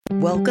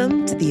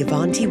Welcome to the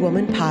Avanti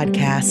Woman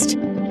podcast.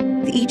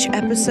 With each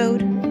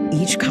episode,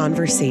 each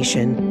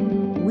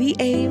conversation, we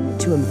aim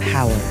to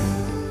empower,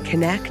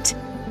 connect,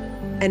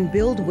 and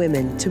build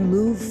women to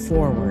move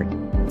forward,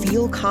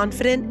 feel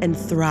confident, and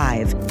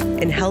thrive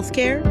in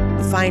healthcare,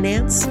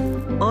 finance,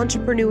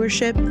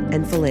 entrepreneurship,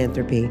 and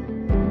philanthropy.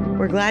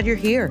 We're glad you're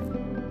here.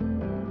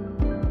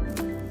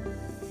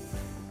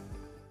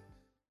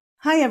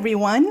 Hi,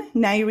 everyone.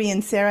 Nairi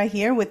and Sarah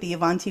here with the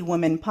Avanti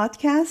Woman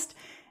podcast,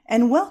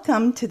 and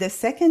welcome to the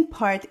second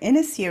part in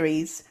a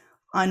series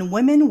on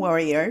women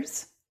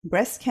warriors.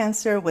 Breast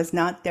cancer was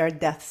not their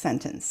death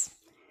sentence.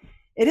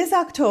 It is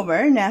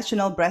October,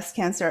 National Breast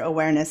Cancer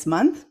Awareness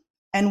Month,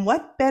 and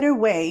what better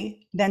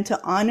way than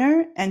to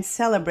honor and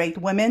celebrate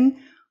women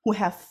who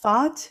have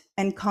fought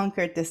and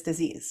conquered this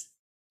disease.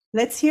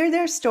 Let's hear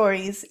their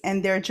stories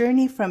and their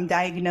journey from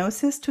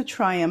diagnosis to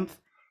triumph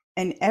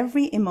and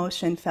every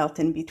emotion felt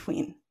in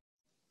between.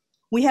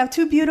 We have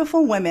two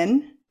beautiful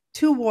women,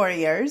 two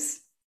warriors,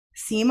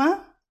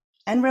 Sima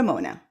and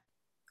Ramona.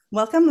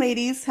 Welcome,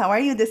 ladies. How are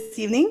you this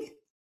evening?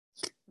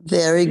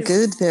 Very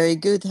good, very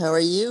good. How are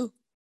you?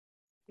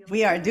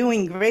 We are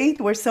doing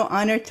great. We're so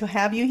honored to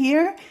have you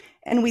here,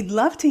 and we'd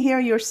love to hear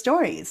your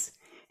stories.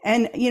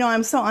 And,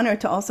 I'm so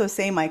honored to also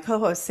say my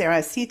co-host,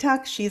 Sarah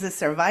Sitak, she's a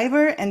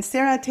survivor. And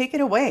Sarah, take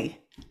it away.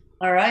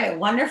 All right,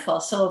 wonderful.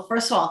 So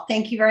first of all,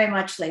 thank you very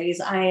much, ladies.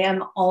 I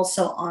am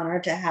also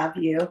honored to have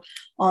you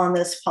on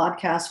this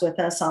podcast with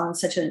us on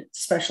such a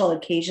special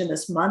occasion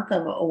this month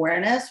of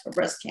awareness for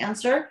breast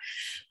cancer.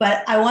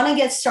 But I want to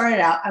get started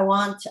out. I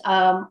want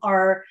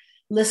our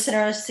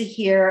listeners to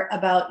hear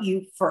about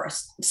you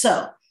first.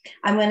 So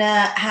I'm going to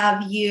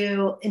have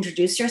you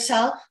introduce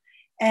yourself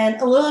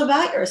and a little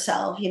about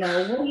yourself.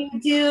 What do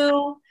you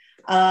do?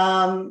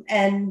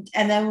 And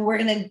then we're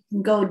going to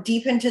go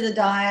deep into the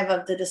dive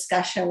of the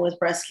discussion with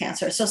breast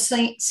cancer. So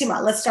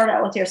Sima, let's start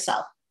out with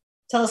yourself.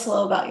 Tell us a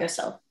little about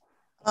yourself.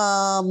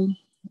 I'm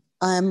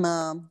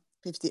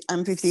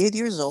 58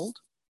 years old.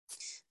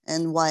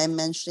 And why I'm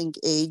mentioning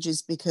age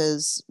is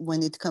because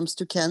when it comes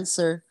to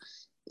cancer,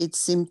 it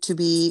seemed to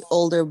be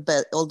older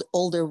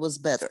was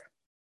better,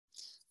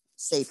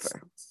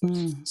 safer.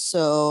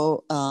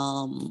 So,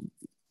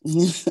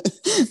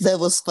 that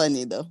was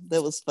funny though.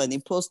 That was funny.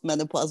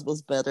 Post-menopause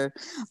was better.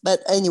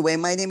 But anyway,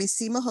 my name is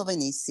Sima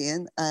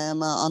Hovannessian. I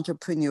am an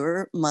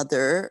entrepreneur,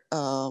 mother,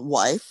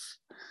 wife,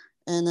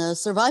 and a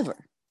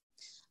survivor.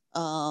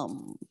 I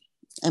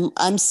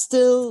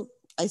still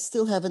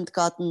haven't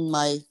gotten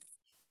my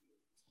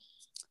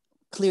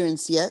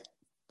clearance yet,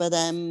 but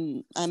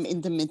I'm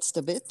in the midst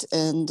of it,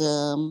 and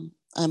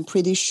I'm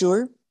pretty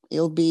sure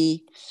it'll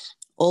be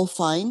all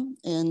fine,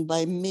 and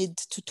by mid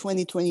to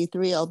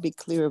 2023 I'll be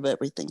clear of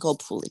everything,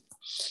 hopefully.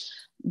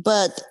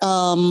 But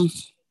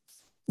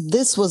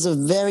this was a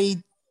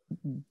very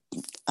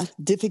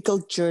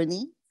difficult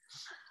journey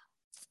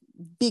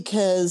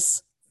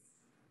because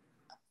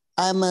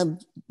I'm a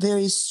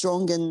very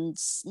strong and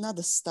not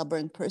a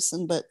stubborn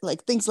person, but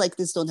like things like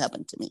this don't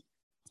happen to me.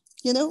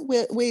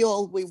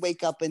 We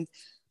wake up and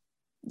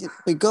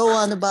we go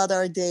on about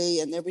our day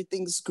and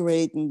everything's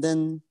great, and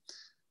then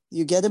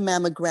you get a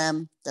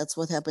mammogram. That's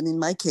what happened in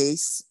my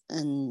case.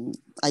 And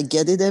I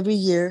get it every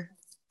year,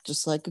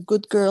 just like a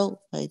good girl.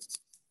 I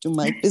do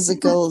my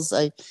physicals.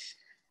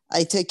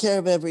 I take care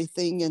of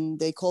everything. And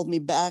they called me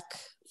back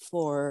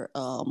for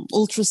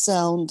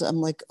ultrasound. I'm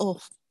like,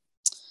 oh,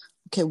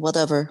 okay,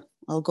 whatever.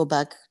 I'll go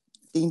back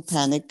in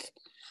panic.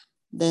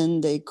 Then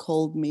they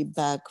called me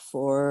back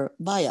for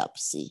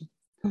biopsy.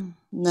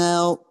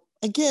 Now,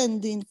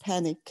 again, in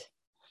panic,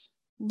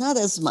 not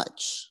as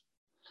much.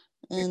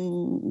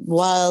 And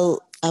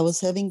while I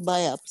was having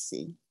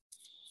biopsy,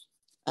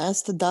 I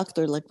asked the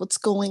doctor, what's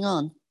going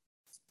on?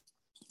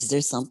 Is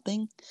there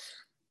something?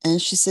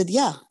 And she said,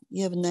 yeah,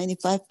 you have a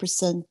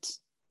 95%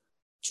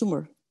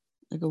 tumor.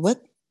 I go,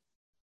 what?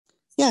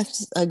 Yeah.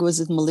 I go, is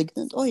it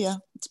malignant? Oh, yeah,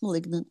 it's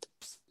malignant.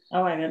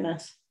 Oh, my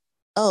goodness.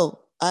 Oh,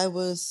 I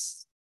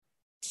was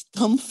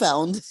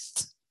dumbfounded.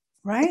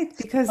 Right,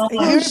 because a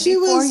year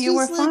before you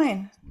were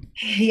fine.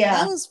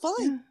 Yeah. I was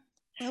fine.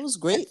 Yeah. That was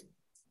great.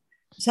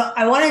 So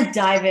I want to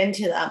dive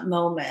into that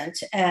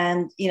moment.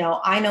 And,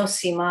 I know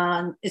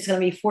Sima, it's going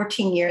to be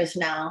 14 years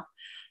now.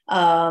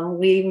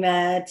 We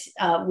met,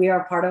 we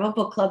are part of a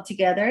book club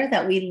together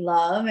that we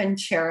love and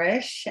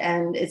cherish.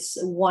 And it's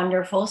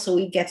wonderful. So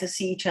we get to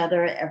see each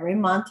other every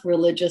month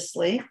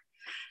religiously.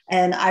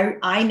 And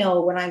I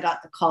know when I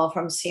got the call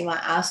from Sima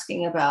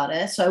asking about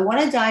it. So I want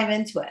to dive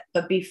into it.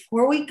 But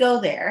before we go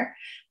there,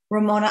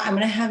 Ramona, I'm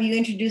going to have you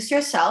introduce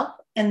yourself.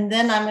 And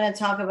then I'm going to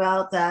talk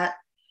about that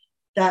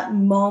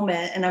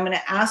moment, and I'm going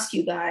to ask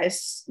you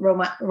guys,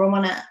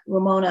 Ramona,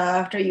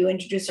 after you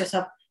introduce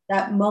yourself,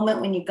 that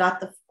moment when you got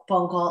the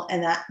phone call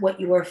and that what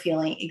you were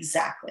feeling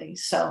exactly.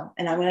 So,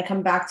 and I'm going to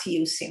come back to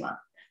you, Sima.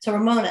 So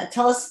Ramona,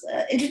 tell us,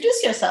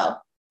 introduce yourself.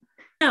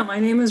 Yeah, my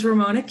name is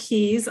Ramona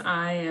Kies.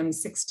 I am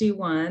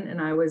 61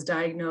 and I was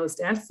diagnosed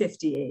at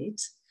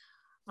 58.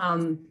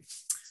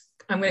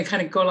 I'm going to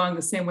kind of go along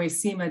the same way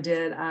Sima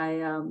did.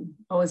 I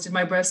always did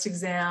my breast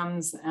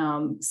exams,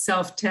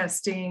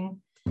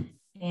 self-testing,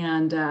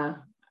 and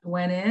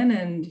went in,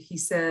 and he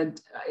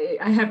said,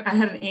 I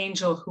had an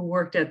angel who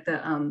worked at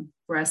the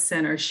breast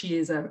center. She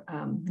is a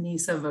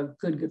niece of a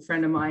good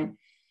friend of mine,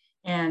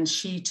 and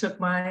she took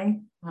my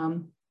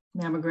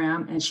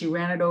mammogram and she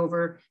ran it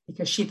over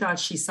because she thought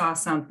she saw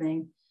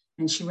something,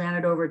 and she ran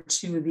it over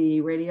to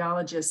the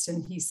radiologist,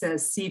 and he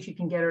says, see if you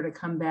can get her to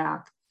come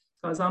back.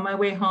 So I was on my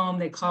way home.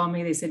 They called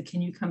me. They said,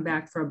 can you come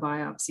back for a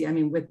biopsy? I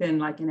mean, within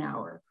like an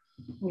hour.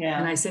 Yeah.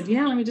 And I said,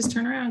 yeah, let me just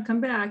turn around,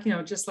 come back,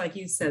 just like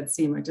you said,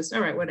 Sima, just,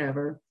 all right,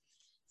 whatever.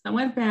 So I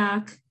went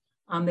back.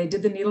 They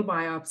did the needle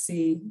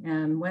biopsy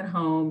and went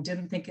home,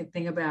 didn't think a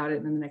thing about it.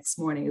 And then the next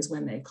morning is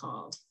when they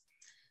called.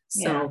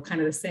 So kind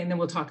of the same. Then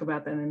we'll talk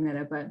about that in a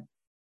minute. But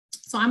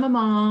so I'm a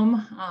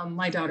mom.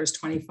 My daughter's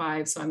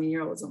 25. So I'm a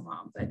year old as a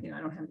mom, but I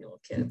don't have any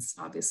little kids.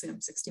 Obviously, I'm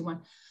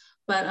 61.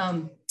 But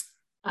I'm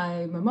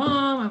a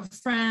mom, I'm a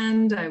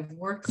friend, I've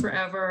worked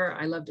forever.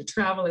 I love to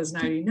travel, as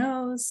Nairi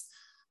knows.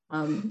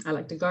 I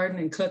like to garden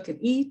and cook and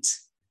eat.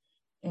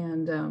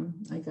 And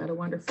I got a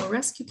wonderful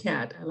rescue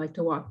cat. I like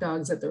to walk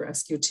dogs at the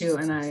rescue too,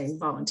 and I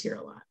volunteer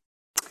a lot.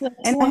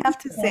 And I have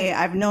to say,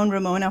 I've known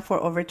Ramona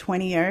for over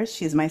 20 years.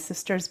 She's my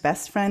sister's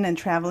best friend and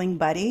traveling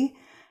buddy.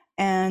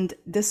 And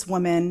this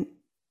woman,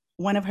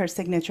 one of her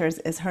signatures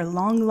is her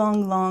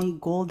long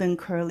golden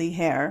curly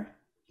hair.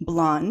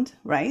 Blonde,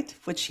 right?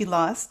 Which she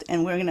lost.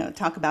 And we're going to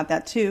talk about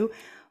that too.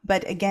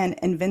 But again,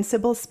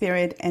 invincible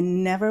spirit,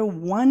 and never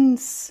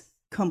once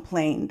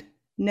complained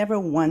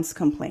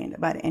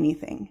about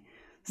anything.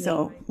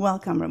 So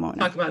welcome, Ramona.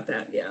 Talk about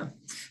that. Yeah.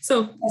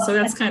 So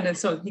that's kind of,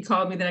 so he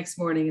called me the next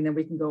morning, and then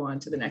we can go on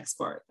to the next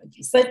part. Like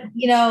you said.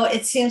 But,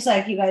 it seems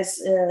like you guys,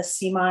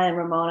 Sima and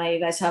Ramona, you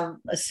guys have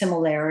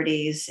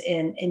similarities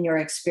in your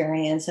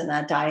experience and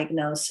that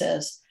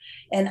diagnosis.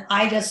 And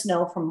I just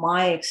know from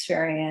my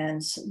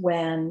experience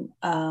when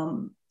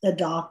the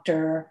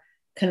doctor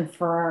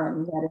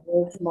confirmed that it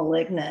is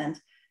malignant,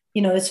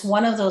 it's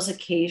one of those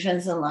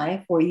occasions in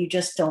life where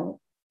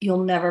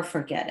you'll never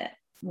forget it,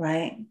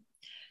 right?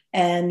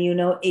 And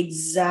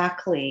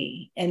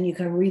exactly, and you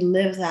can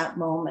relive that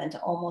moment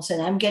almost.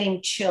 And I'm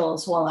getting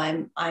chills while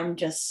I'm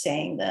just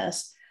saying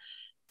this.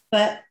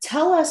 But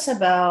tell us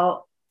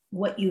about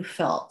what you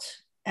felt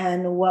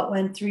and what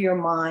went through your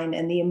mind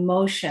and the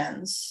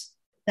emotions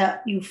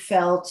that you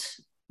felt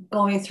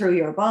going through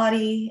your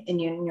body and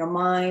in your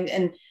mind.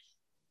 And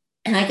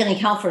I can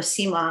account for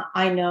Sima.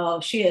 I know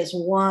she is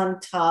one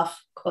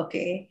tough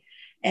cookie,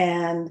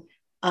 and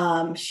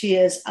she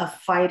is a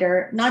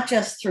fighter, not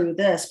just through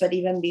this, but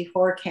even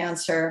before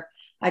cancer.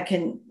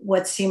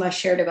 What Sima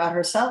shared about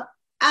herself,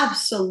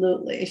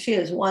 absolutely. She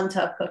is one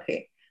tough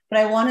cookie. But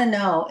I want to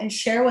know and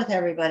share with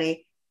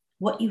everybody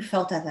what you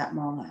felt at that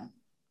moment.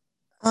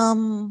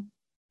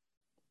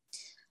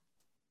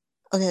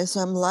 Okay, so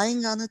I'm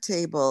lying on a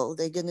table.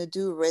 They're gonna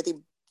do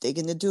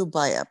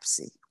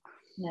biopsy.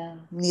 Yeah.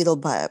 Needle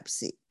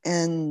biopsy.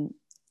 And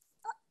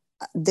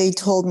they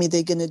told me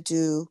they're gonna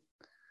do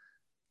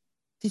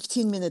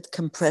 15-minute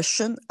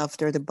compression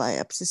after the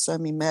biopsy. So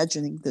I'm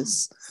imagining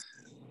this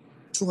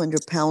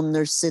 200-pound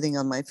nurse sitting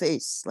on my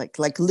face,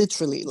 like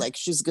literally, like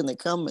she's gonna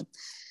come. And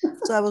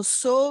so I was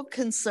so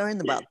concerned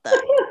about that.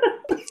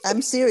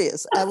 I'm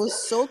serious. I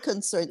was so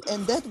concerned.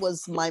 And that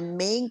was my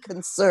main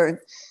concern.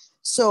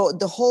 So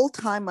the whole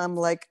time I'm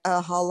like,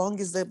 how long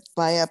is the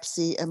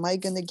biopsy? Am I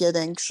going to get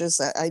anxious?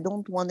 I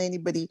don't want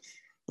anybody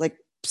like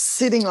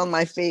sitting on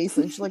my face.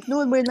 And she's like,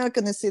 no, we're not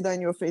going to sit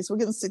on your face. We're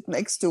going to sit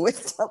next to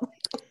it. I'm like,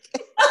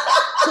 okay.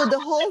 So the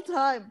whole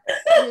time,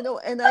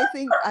 and I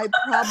think I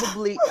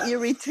probably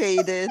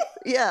irritated.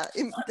 Yeah,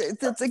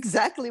 that's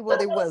exactly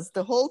what it was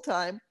the whole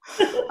time.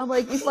 I'm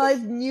like, if I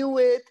knew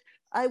it,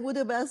 I would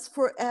have asked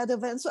for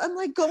Ativan. So I'm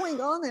like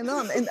going on.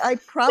 And I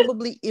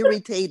probably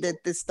irritated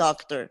this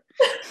doctor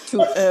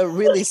to a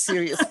really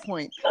serious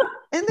point.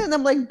 And then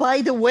I'm like,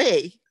 by the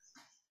way,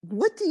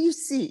 what do you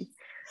see?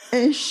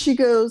 And she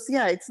goes,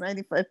 yeah, it's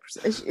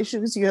 95%. She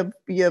goes,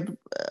 you have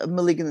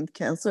malignant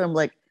cancer. I'm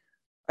like,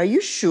 are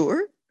you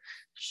sure?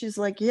 She's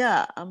like,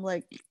 yeah. I'm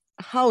like,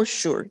 how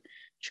sure?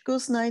 She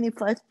goes,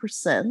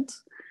 95%.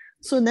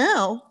 So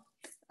now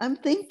I'm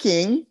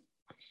thinking,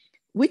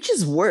 which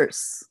is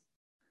worse?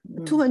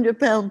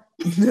 200-pound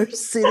nurse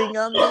sitting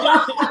on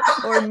me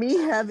or me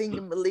having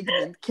a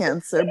malignant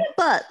cancer?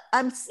 But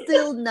I'm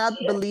still not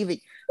believing.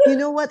 You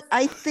know what?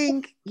 I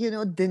think,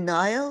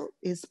 denial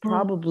is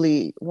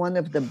probably one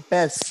of the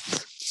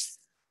best.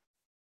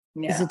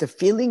 Yeah. Is it a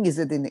feeling? Is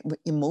it an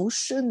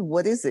emotion?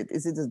 What is it?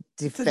 Is it a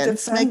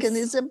defense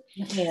mechanism?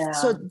 Yeah.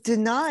 So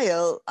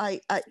denial, I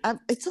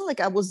it's not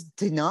like I was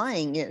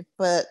denying it,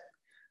 but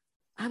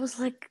I was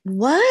like,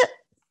 what?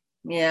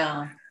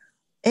 Yeah.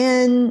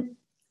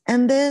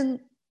 And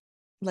then,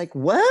 like,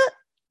 what?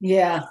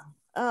 Yeah.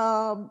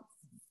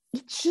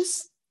 It's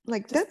just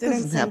like, that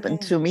doesn't happen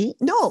to me.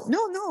 No,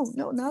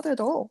 not at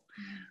all.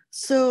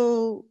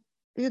 So,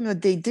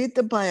 they did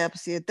the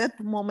biopsy. At that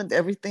moment,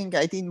 everything,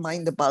 I didn't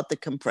mind about the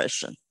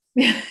compression.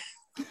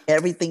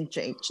 Everything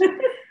changed.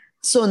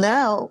 So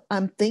now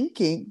I'm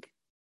thinking,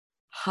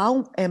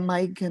 how am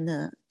I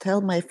gonna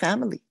tell my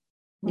family?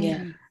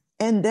 Yeah.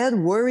 And that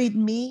worried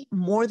me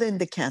more than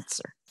the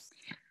cancer.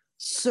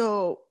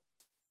 So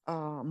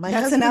my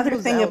That's husband another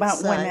was thing about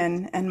outside.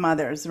 women and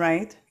mothers,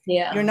 right?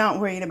 Yeah. You're not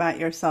worried about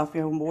yourself.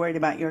 You're worried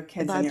about your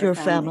kids and About your your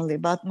family. family,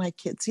 about my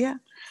kids, yeah.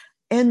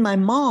 And my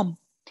mom,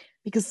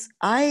 because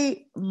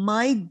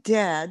my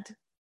dad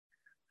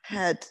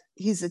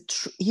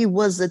he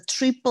was a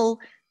triple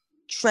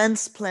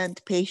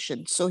transplant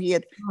patient. So he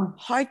had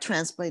heart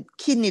transplant,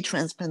 kidney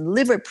transplant,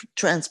 liver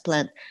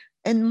transplant.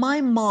 And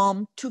my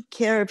mom took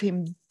care of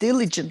him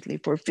diligently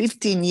for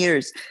 15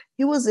 years.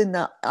 He was in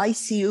the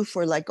ICU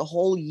for like a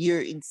whole year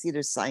in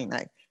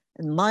Cedars-Sinai.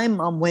 And my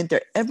mom went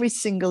there every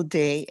single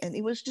day. And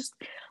it was just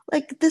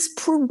like this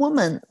poor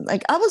woman.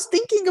 Like I was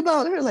thinking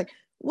about her, like,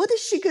 what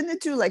is she going to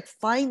do? Like,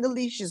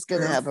 finally, she's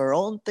going to have her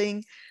own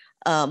thing.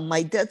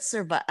 My dad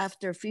survived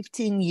after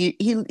 15 years.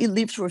 He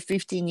lived for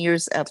 15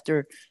 years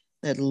after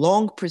that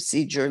long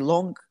procedure,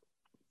 long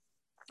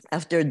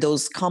after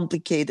those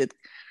complicated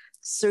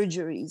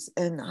surgeries.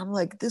 And I'm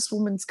like, this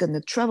woman's going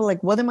to travel.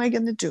 Like, what am I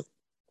going to do?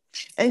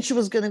 And she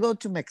was going to go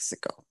to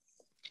Mexico.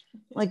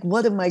 Like,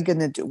 what am I going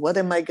to do? What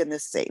am I going to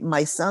say?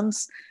 My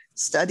son's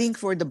studying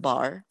for the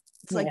bar.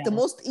 It's like the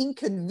most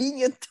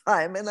inconvenient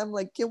time. And I'm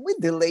like, can we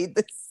delay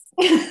this?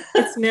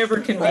 It's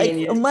never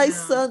convenient.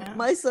 Like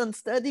my son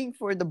studying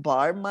for the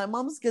bar. My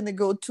mom's gonna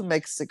go to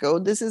Mexico.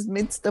 This is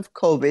midst of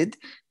COVID.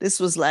 This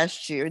was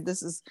last year.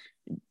 This is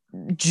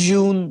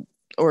June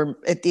or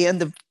at the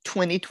end of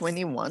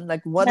 2021.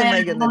 Like, what am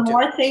I gonna One do?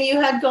 more thing you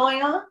had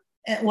going on?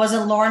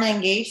 Wasn't Lauren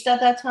engaged at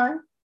that time?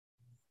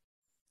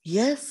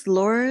 Yes,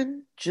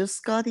 Lauren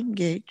just got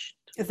engaged.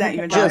 Is that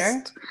your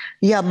daughter?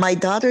 Yeah, my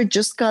daughter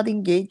just got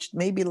engaged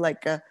maybe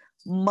like a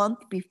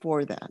month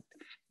before that.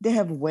 They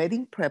have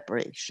wedding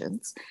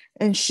preparations,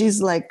 and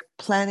she's like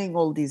planning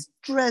all these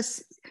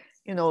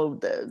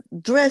the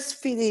dress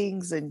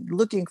fittings and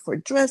looking for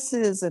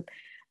dresses.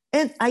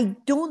 And I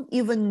don't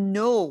even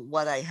know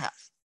what I have.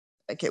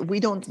 Okay, we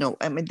don't know.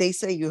 I mean, they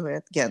say you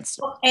had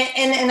cancer.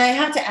 And I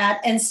have to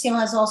add, and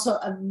Sima is also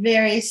a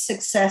very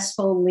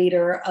successful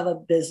leader of a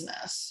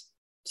business.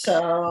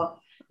 So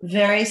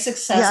very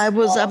successful.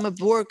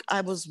 Yeah,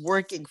 I was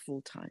working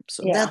full time.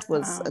 So that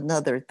was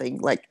another thing.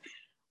 Like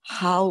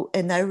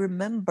and I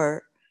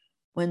remember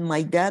when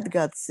my dad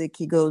got sick,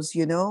 he goes,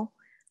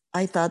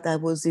 I thought I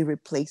was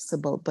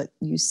irreplaceable, but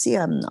you see,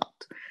 I'm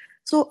not.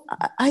 So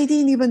I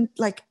didn't even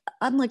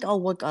I'm like,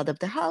 I'll walk out of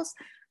the house.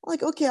 I'm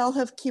like, okay, I'll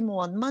have chemo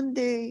on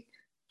Monday,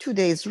 2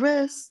 days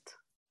rest.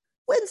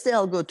 Wednesday,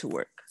 I'll go to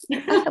work.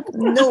 I have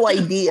no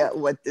idea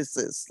what this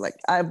is. Like,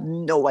 I have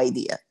no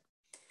idea.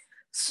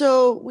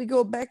 So we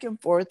go back and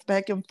forth,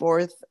 back and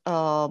forth.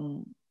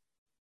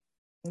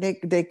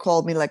 They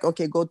called me like,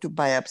 okay, go to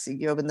biopsy.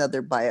 You have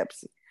another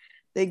biopsy.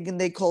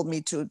 They called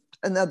me to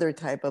another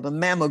type of a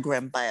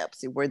mammogram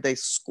biopsy where they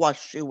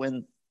squash you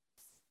and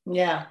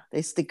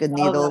they stick a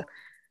needle.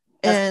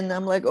 And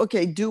I'm like,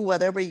 okay, do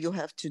whatever you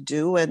have to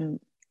do. And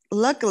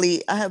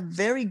luckily, I have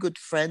very good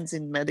friends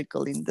in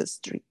medical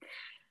industry.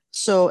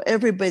 So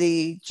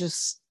everybody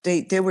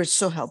they were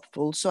so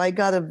helpful. So I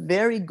got a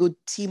very good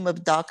team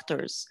of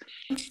doctors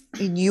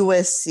in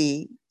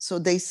USC. So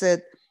they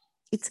said,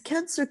 it's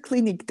cancer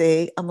clinic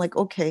day. I'm like,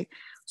 okay.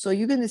 So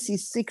you're going to see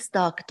 6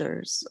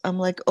 doctors. I'm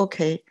like,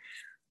 okay.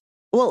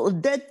 Well,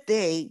 that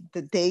day,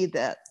 the day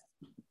that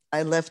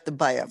I left the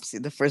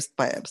biopsy, the first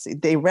biopsy,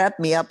 they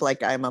wrapped me up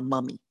like I'm a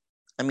mummy.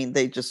 I mean,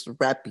 they just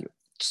wrap you.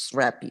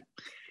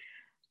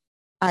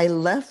 I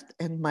left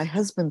and my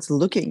husband's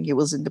looking. He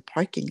was in the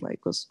parking lot. He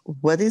goes,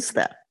 what is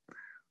that?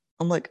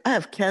 I'm like, I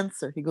have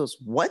cancer. He goes,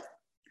 what?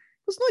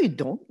 He goes, no, you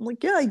don't. I'm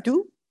like, yeah, I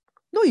do.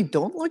 No, you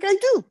don't. I'm like, I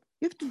do.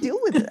 You have to deal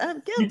with it. I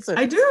have cancer.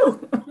 I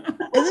do.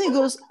 And then he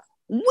goes,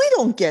 we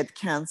don't get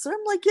cancer.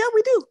 I'm like, yeah,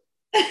 we do.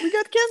 We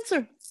got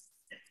cancer.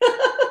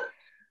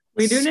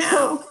 We do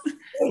now.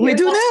 We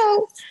do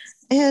now.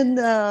 And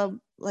how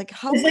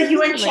it's like you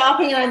went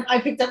shopping and I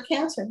picked up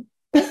cancer.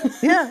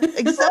 Yeah,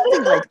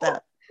 something like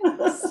that.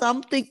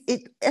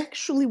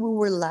 We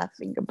were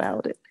laughing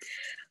about it.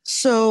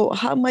 So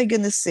how am I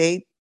going to say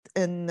it?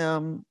 And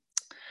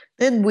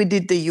then we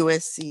did the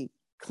USC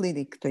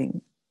clinic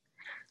thing.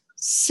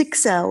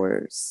 6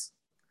 hours,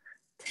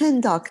 10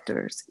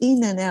 doctors,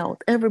 in and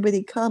out.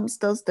 Everybody comes,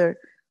 does their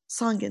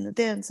song and the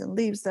dance and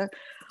leaves that.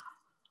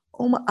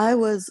 I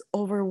was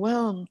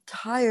overwhelmed,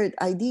 tired.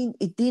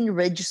 It didn't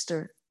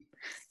register.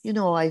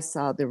 I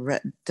saw the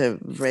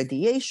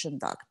radiation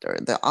doctor,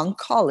 the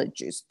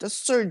oncologist, the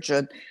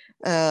surgeon,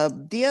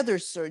 the other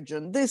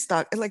surgeon, this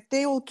doctor, like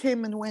they all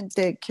came and went.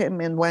 And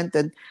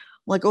I'm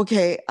like,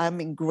 okay, I'm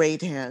in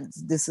great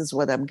hands. This is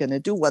what I'm going to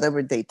do.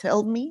 Whatever they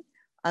tell me,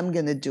 I'm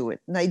going to do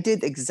it. And I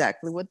did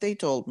exactly what they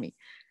told me,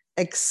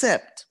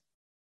 except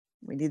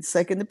we need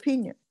second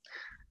opinion.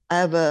 I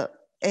have an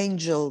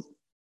angel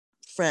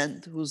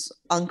friend who's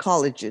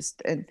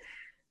oncologist, and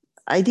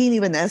I didn't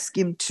even ask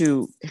him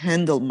to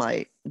handle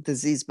my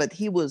disease, but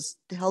he was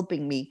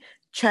helping me,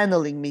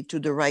 channeling me to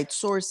the right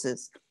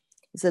sources.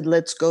 He said,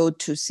 let's go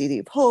to City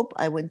of Hope.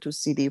 I went to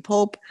City of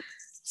Hope.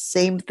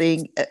 Same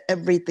thing.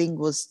 Everything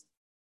was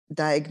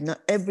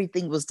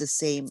everything was the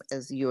same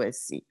as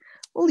USC.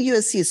 Well,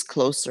 USC is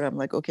closer. I'm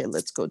like, okay,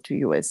 let's go to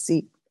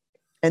USC.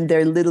 And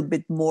they're a little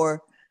bit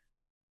more,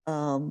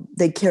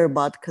 they care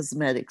about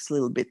cosmetics a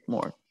little bit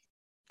more.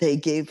 They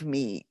gave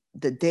me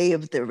the day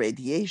of the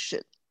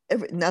radiation,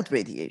 not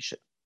radiation,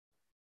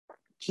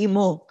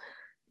 chemo.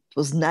 It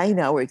was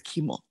 9-hour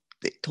chemo.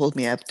 They told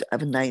me I have to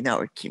have a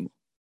 9-hour chemo.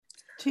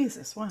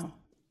 Jesus, wow.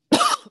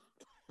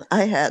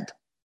 I had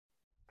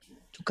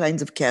 2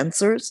 kinds of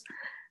cancers,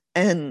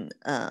 and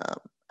I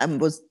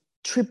was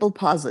triple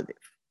positive.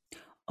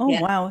 Oh,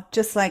 wow.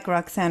 Just like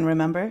Roxanne,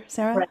 remember,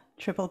 Sarah? Right.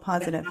 Triple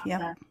positive.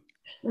 Yeah.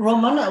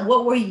 Ramona,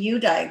 what were you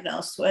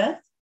diagnosed with?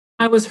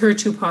 I was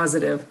HER2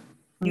 positive.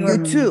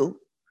 You too?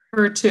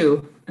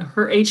 HER2,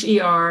 her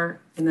HER.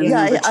 And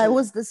then I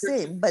was the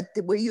same. But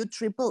were you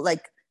triple,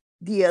 like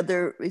the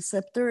other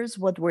receptors?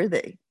 What were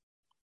they?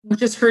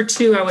 Just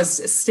HER2, I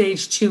was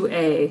stage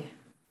 2A.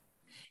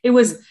 It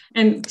was,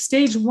 and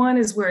stage 1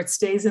 is where it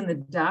stays in the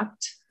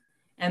duct.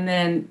 And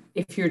then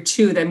if you're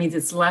 2, that means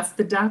it's left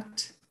the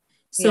duct.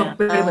 So,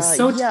 but it was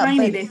so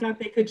tiny, they thought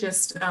they could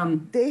just,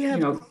 they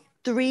have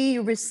 3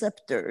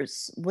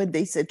 receptors. When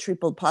they said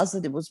triple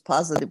positive, was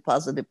positive,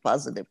 positive,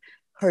 positive.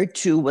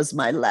 HER2 was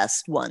my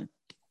last one.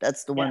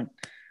 That's the one.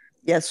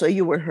 Yeah, so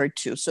you were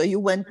HER2. So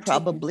you went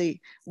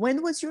probably,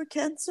 when was your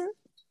cancer?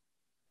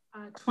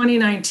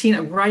 2019,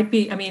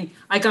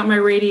 I got my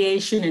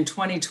radiation in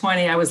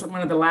 2020. I was one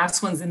of the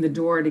last ones in the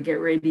door to get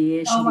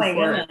radiation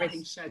before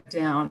everything shut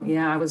down.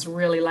 Yeah, I was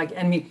really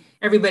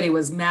everybody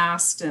was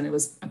masked and it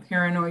was a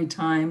paranoid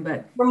time.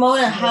 But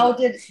Ramona,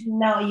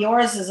 now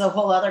yours is a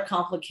whole other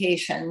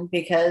complication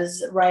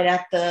because right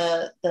at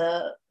the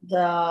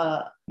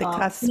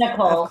cusp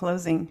pinnacle of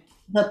closing.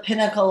 The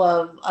pinnacle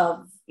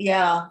of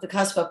the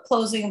cusp of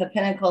closing, the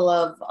pinnacle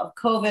of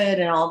COVID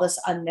and all this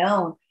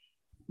unknown.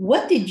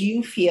 What did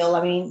you feel?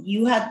 I mean,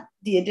 you had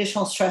the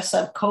additional stress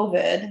of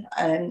COVID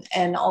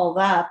and all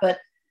that, but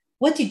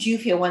what did you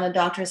feel when the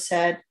doctor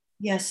said,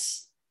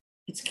 yes,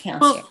 it's cancer?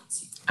 Well,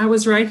 I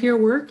was right here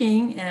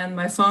working and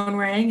my phone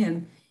rang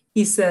and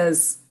he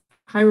says,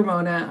 hi,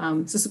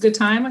 Ramona, is this a good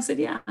time? I said,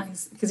 yeah,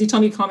 because he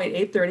told me to call me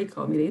at 8:30,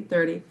 called me at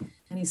 8:30.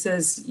 And he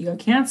says, you have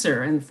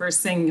cancer. And the first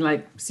thing,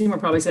 like Sima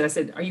probably said, I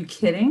said, are you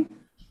kidding?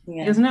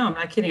 Yeah. He goes, no, I'm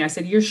not kidding. I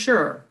said, you're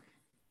sure?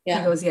 Yeah.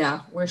 He goes,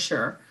 yeah, we're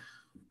sure.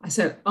 I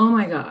said, oh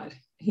my God.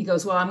 He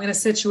goes, well, I'm going to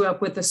set you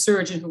up with a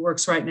surgeon who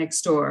works right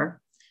next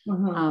door.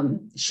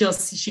 Mm-hmm.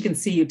 She can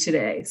see you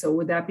today. So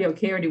would that be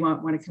okay? Or do you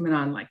want to come in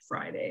on like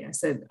Friday? I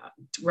said,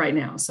 right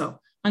now. So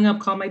hung up,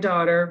 called my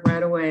daughter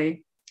right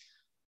away.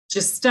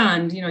 Just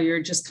stunned,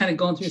 you're just kind of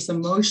going through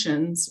some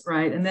motions,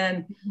 right? And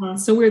then,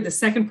 so weird, the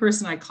second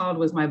person I called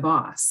was my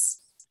boss.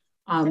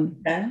 And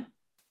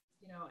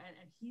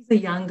he's a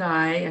young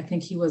guy. I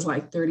think he was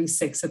like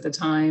 36 at the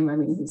time. I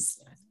mean,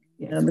 he's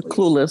the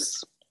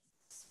clueless.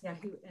 Yeah.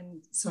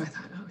 And so I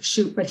thought, oh,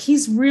 shoot. But he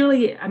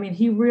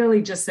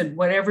really just said,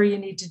 whatever you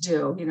need to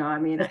do,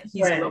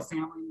 he's a real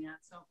family man.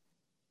 So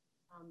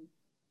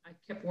I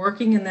kept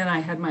working and then I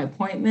had my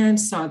appointment,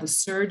 saw the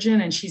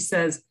surgeon, and she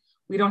says,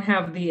 we don't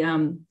have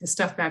the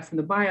stuff back from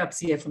the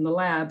biopsy yet from the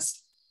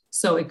labs.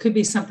 So it could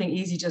be something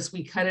easy. Just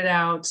we cut it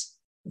out.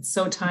 It's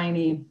so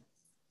tiny.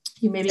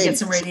 You maybe get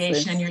some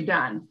radiation and you're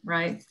done,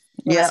 right?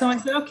 Yeah. So I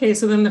said, okay.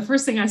 So then the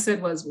first thing I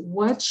said was,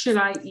 what should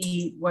I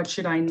eat? What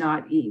should I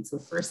not eat? So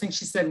the first thing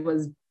she said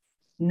was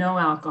no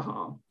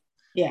alcohol.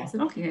 Yeah. I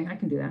said, okay, I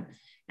can do that.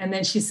 And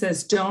then she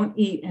says, don't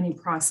eat any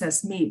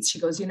processed meats. She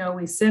goes, we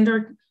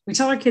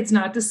tell our kids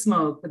not to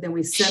smoke, but then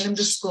we send them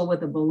to school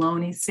with a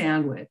bologna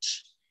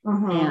sandwich.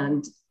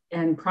 Uh-huh.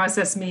 And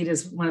processed meat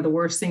is one of the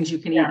worst things you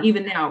can eat,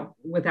 even now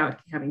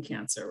without having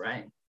cancer,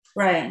 right?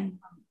 Right.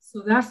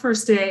 So that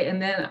first day,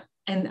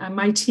 and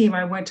my team,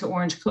 I went to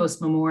Orange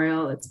Coast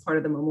Memorial. It's part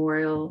of the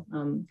memorial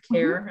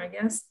care, I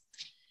guess.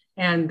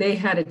 And they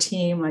had a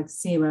team like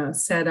Sima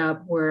set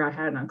up where I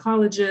had an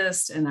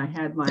oncologist and I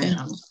had my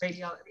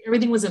radiologist.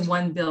 Everything was in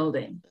one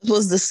building. It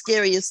was the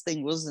scariest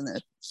thing, wasn't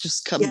it?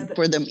 Just coming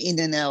for them in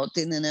and out.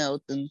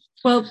 And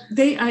well,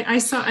 I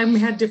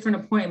had different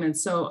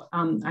appointments. So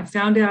I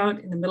found out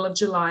in the middle of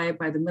July.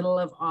 By the middle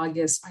of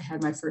August, I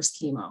had my first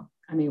chemo.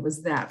 I mean, it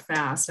was that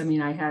fast. I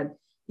mean, I had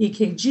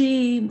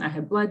EKG, I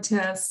had blood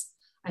tests,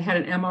 I had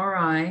an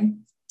MRI.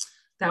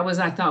 That was,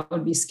 I thought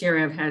would be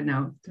scary. I've had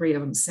now 3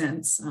 of them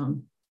since.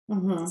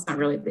 It's not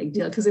really a big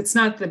deal because it's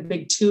not the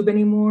big tube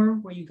anymore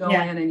where you go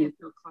in and you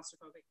feel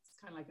claustrophobic. It's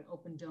kind of like an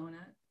open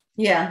donut.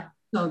 Yeah.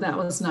 So that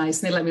was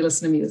nice. And they let me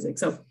listen to music.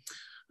 So,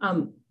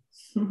 and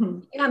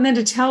then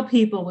to tell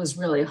people was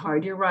really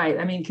hard. You're right.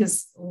 I mean,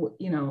 because,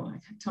 I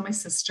tell my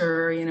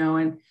sister, and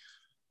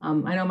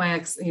I know my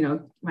ex,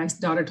 my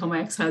daughter told my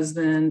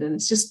ex-husband, and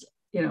it's just,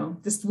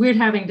 just weird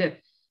having to.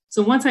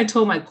 So once I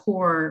told my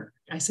core,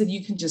 I said,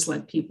 you can just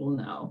let people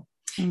know.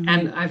 Mm-hmm.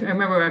 And I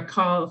remember a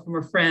call from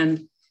a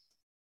friend.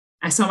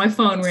 I saw my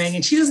phone ring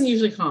and she doesn't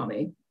usually call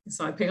me.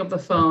 So I pick up the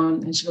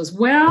phone and she goes,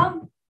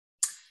 well,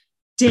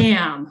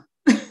 damn.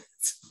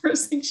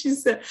 first thing she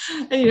said.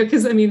 And,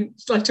 because I mean,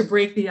 like to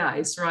break the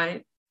ice,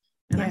 right?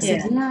 And I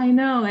said, yeah, I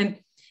know.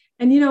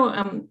 And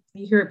you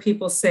hear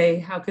people say,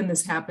 how can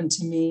this happen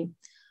to me?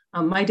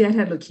 My dad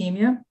had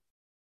leukemia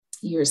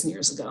years and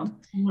years ago.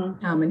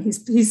 Mm-hmm. And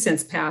he's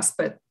since passed,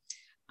 but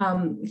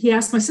he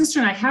asked my sister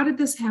and I, how did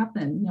this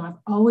happen? I've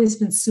always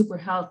been super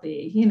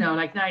healthy,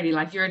 like 90,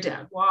 like your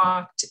dad,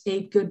 walked,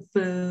 ate good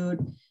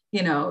food,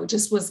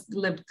 just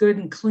lived good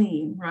and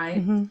clean, right?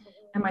 Mm-hmm.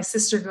 And my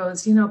sister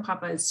goes,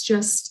 Papa, it's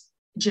just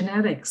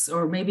genetics,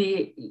 or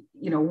maybe,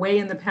 way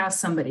in the past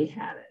somebody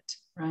had it,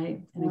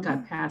 right? And it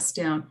got passed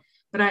down.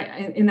 But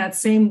in that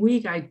same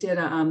week, I did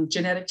a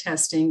genetic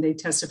testing. They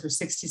tested for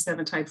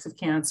 67 types of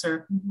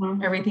cancer.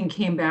 Mm-hmm. Everything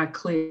came back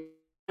clear. It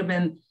would have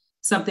been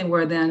something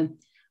where then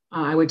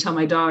I would tell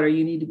my daughter,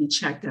 you need to be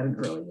checked at an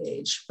early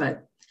age.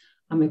 But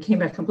it came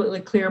back completely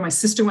clear. My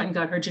sister went and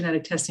got her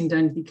genetic testing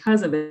done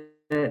because of it,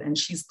 and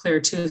she's clear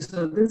too.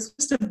 So this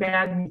was a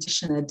bad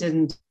mutation that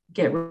didn't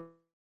get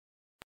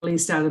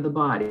released out of the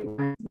body.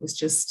 It was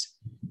just,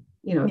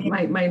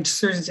 my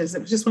surgeon,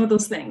 it was just one of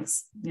those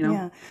things,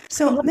 Yeah.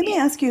 So let me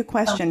ask you a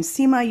question.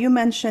 Sima, you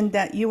mentioned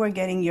that you were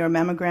getting your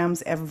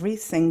mammograms every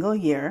single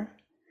year.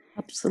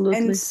 Absolutely.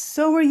 And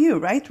so were you,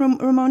 right,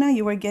 Ramona?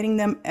 You were getting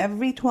them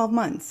every 12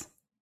 months.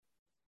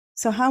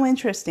 So how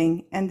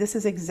interesting. And this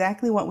is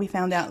exactly what we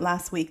found out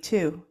last week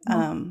too,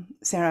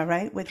 Sarah,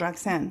 right, with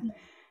Roxanne.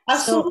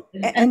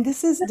 Absolutely. So, and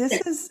this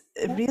is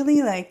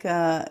really like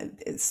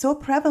so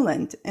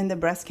prevalent in the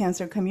breast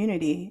cancer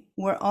community.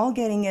 We're all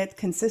getting it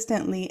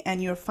consistently,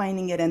 and you're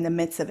finding it in the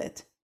midst of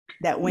it,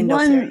 that window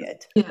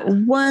period.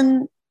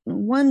 One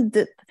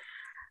that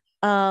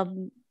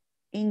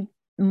in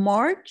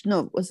March,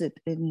 no, was it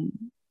in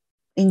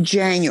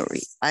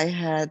January? I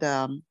had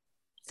the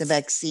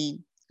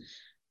vaccine,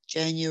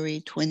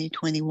 January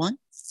 2021.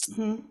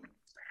 Mm-hmm.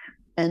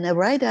 And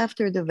right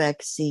after the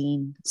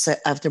vaccine,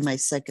 after my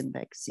second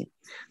vaccine,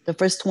 the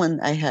first one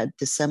I had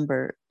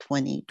December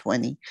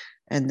 2020.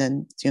 And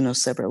then,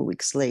 several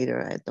weeks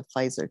later, I had the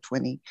Pfizer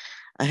 20.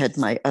 I had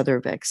my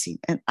other vaccine.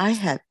 And I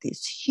had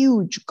these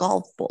huge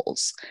golf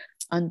balls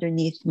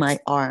underneath my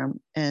arm.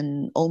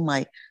 And all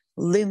my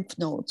lymph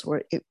nodes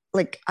were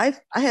I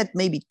had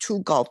maybe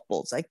 2 golf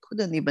balls. I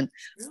couldn't even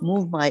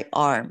move my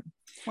arm.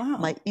 Wow.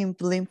 My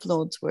lymph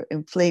nodes were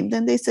inflamed.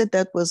 And they said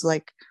that was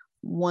like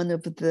one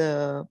of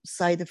the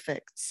side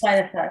effects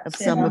of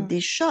some of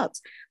these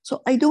shots.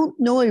 So I don't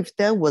know if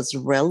that was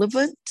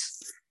relevant,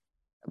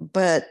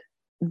 but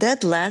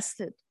that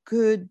lasted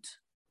good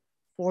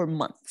 4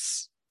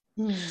 months.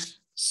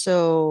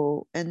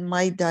 So, and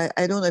I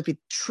don't know if it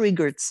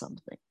triggered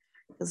something,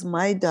 because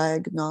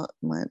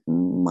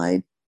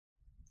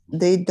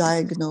they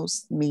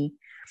diagnosed me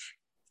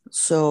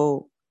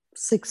so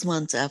 6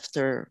 months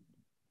after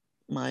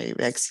my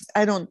vaccine.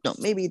 I don't know.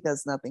 Maybe it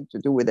has nothing to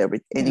do with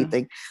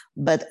anything.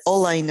 But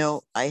all I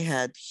know, I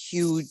had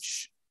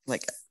huge,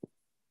 like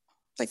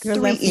your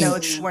 3 lymph inch,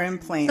 nodes were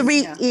inflamed.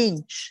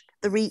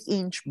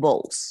 3-inch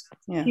balls.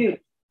 Yeah.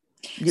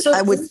 Huge.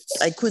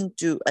 I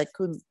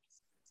couldn't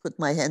put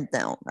my hand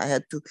down. I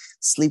had to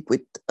sleep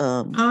with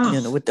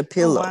with the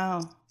pillow. Oh,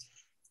 wow.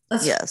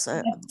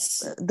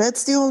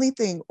 That's the only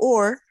thing.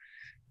 Or,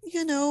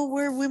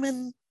 we're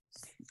women.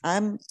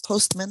 I'm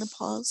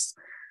postmenopause.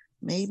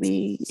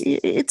 Maybe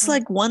it's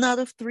like 1 out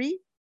of 3.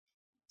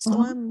 So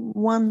I'm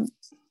one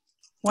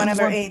out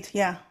of 8.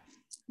 Yeah.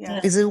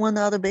 Is it 1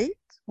 out of 8?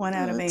 1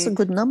 out of 8. It's a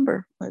good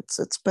number. It's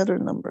a better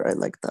number. I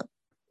like that.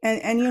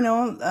 And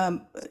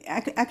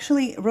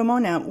actually,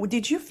 Ramona,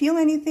 did you feel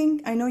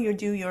anything? I know you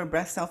do your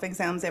breast self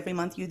exams every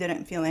month. You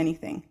didn't feel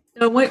anything.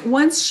 So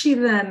once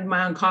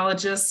my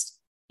oncologist,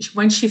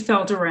 when she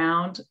felt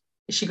around,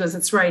 she goes,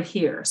 it's right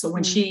here. So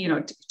when she,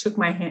 took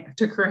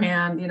her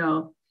hand,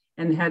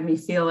 and had me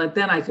feel it,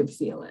 then I could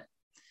feel it.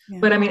 Yeah.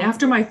 But I mean,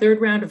 after my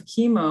 3rd round of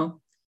chemo,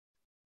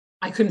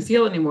 I couldn't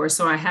feel it anymore.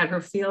 So I had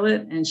her feel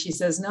it. And she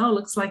says, no, it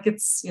looks like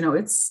it's,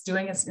 it's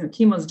doing its,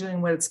 chemo's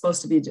doing what it's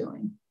supposed to be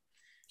doing.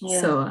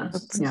 Yeah. So,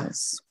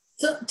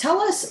 So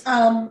tell us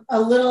a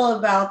little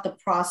about the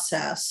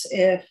process.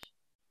 If,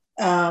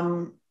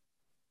 how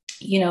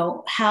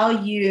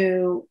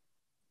you,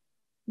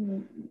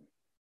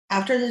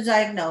 after the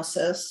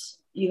diagnosis,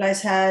 you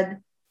guys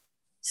had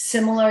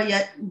similar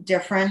yet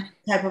different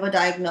type of a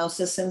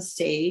diagnosis and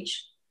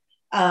stage.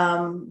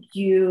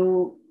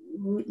 You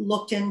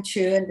looked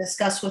into and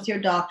discussed with your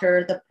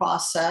doctor the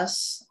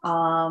process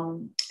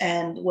and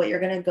what you're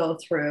going to go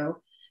through.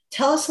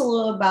 Tell us a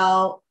little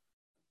about,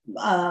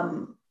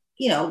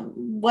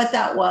 what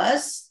that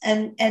was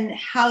and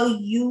how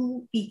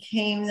you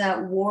became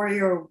that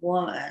warrior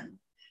woman.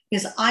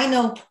 Because I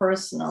know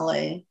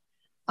personally,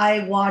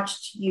 I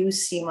watched you,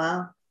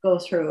 Sima, go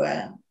through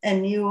it,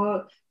 and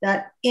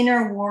that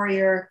inner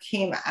warrior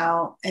came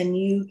out, and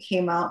you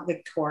came out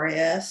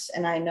victorious.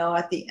 And I know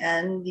at the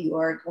end you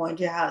are going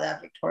to have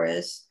that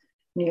victorious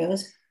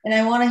news. And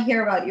I want to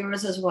hear about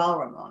yours as well,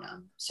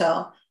 Ramona.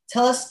 So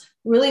tell us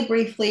really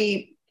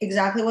briefly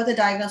exactly what the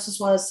diagnosis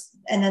was,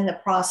 and then the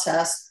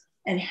process,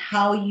 and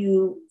how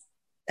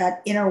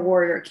that inner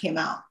warrior came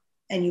out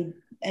and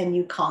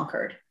you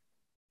conquered.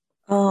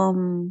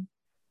 Um,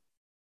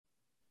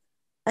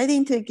 I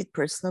didn't take it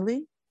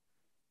personally.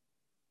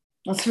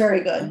 That's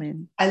very good. I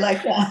mean, I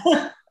like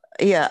that.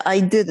 yeah, I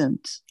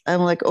didn't.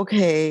 I'm like,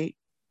 okay,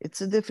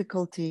 it's a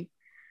difficulty.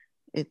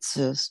 It's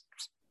a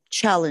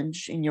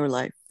challenge in your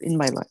life, in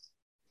my life.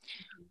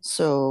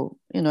 So,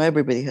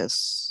 everybody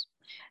has.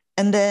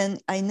 And then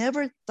I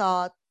never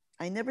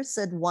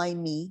said why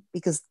me,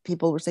 because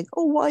people were saying,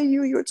 oh, why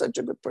you? You're such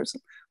a good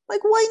person.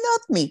 Like, why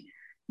not me?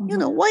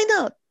 Mhm. Why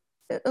not?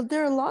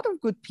 There are a lot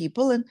of good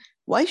people, and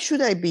why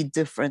should I be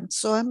different?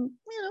 So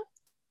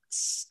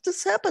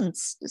this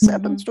happens. This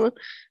happens to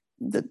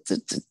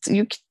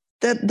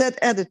that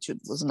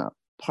attitude was not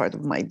part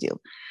of my deal.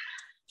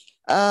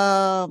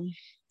 What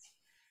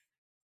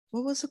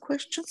was the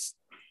question?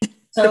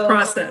 The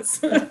process.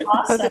 The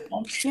process.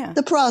 Yeah.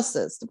 The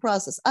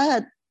process.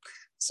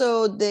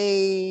 So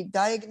they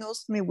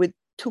diagnosed me with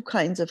two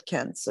kinds of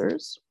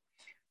cancers.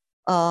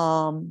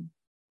 One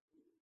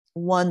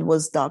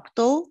was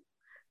ductal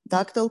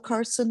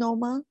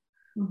carcinoma,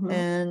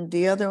 and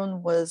the other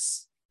one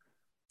was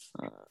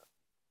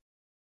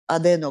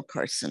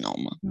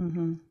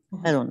adenocarcinoma.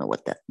 I don't know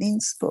what that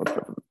means, both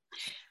of them.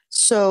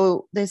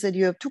 So they said,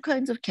 you have two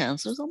kinds of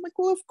cancers. I'm like,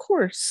 well, of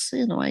course,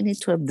 I need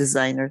to have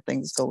designer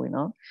things going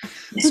on.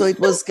 So it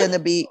was going to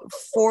be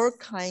four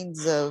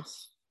kinds of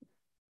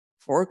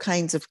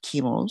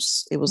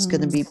chemos. It was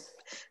going to be,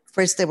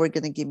 first they were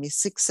going to give me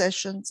 6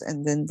 sessions,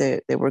 and then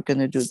they were going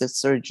to do the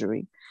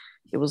surgery.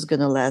 It was going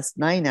to last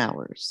 9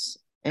 hours.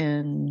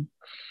 And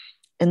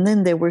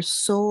then they were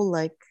so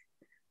like,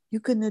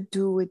 you're going to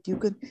do it.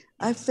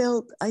 I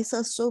saw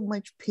so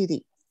much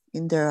pity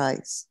in their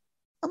eyes.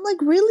 I'm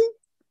like, really?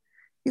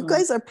 You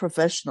guys are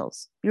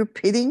professionals. You're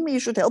pitying me.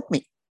 You should help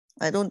me.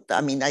 I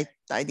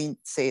didn't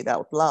say it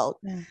out loud,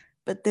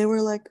 but they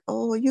were like,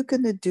 oh, you're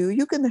going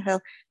to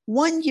help.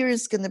 1 year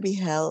is going to be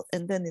hell,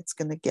 and then it's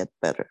going to get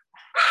better.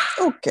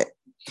 Okay.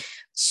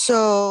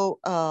 So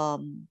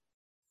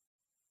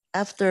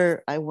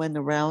after I went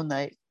around,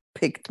 I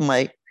picked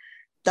my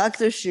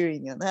Dr.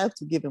 Shirinian. I have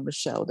to give him a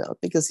shout out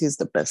because he's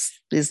the best.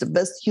 He's the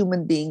best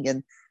human being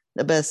and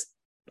the best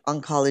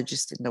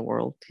oncologist in the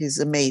world. He's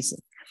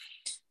amazing.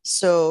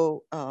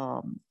 So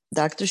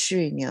Dr.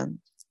 Shirinian,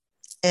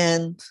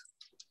 and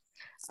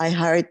I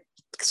hired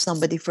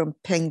somebody from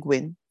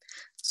Penguin.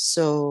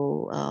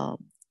 So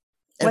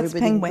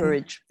everybody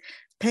encouraged.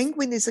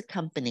 Penguin is a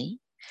company.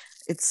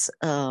 It's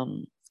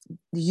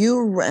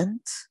you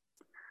rent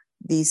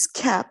these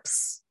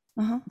caps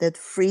that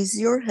freeze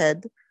your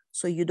head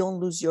so you don't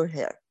lose your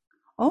hair.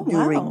 Oh,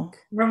 wow.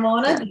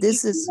 Ramona,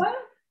 this is.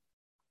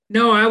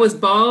 No, I was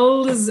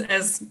bald as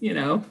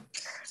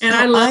and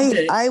I loved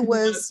it. I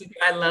loved it.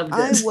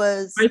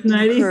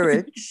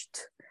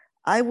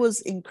 I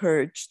was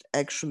encouraged,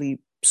 actually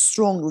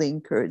strongly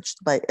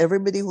encouraged by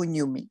everybody who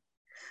knew me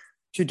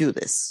to do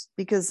this,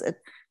 because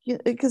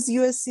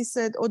USC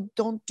said, oh,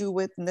 don't do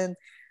it. And then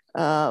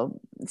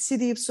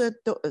City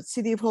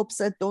of Hope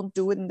said, don't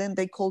do it. And then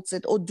they called,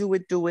 said, oh, do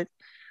it.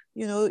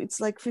 It's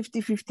like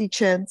 50-50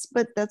 chance,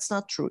 but that's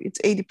not true. It's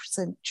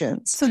 80%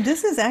 chance. So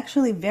this is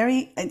actually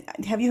very,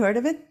 have you heard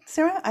of it,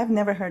 Sarah? I've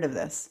never heard of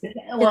this.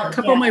 Well, a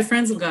couple of my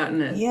friends have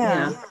gotten it.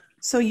 Yeah.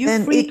 So you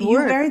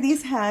wear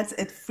these hats,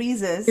 it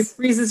freezes. It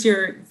freezes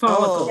your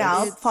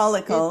follicles.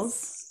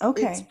 Follicles.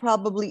 It's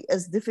probably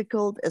as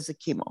difficult as a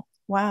chemo.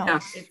 Wow. Yeah,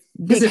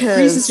 because it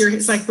freezes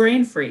it's like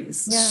brain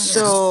freeze. Yeah.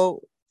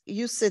 So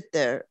you sit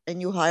there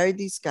and you hire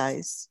these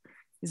guys.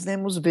 His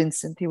name was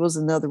Vincent. He was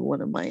another one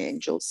of my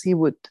angels. He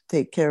would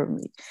take care of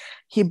me.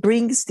 He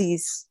brings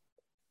these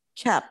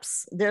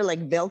caps. They're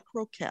like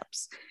Velcro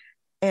caps.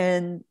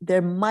 And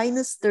they're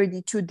minus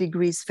 32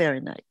 degrees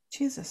Fahrenheit.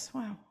 Jesus,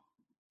 wow.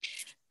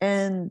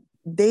 And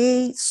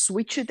they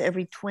switch it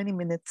every 20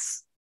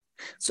 minutes.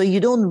 So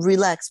you don't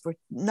relax for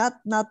not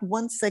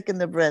 1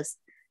 second of rest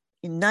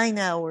in 9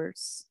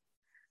 hours.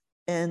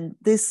 And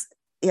they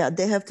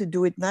have to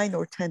do it 9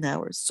 or 10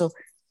 hours. So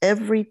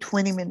every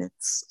 20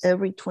 minutes,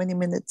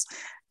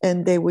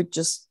 and they would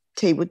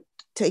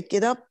take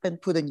it up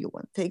and put a new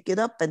one, take it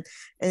up, and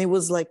it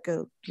was like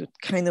you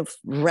kind of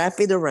wrap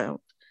it around.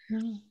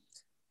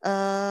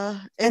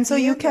 And so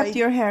you kept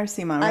your hair,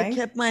 Sima, right? I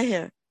kept my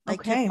hair.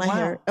 Okay, I kept my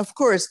hair. Of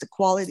course, the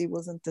quality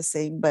wasn't the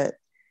same, but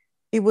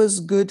it was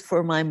good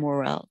for my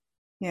morale.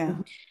 Yeah.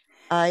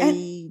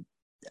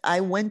 I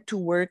went to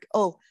work.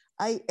 In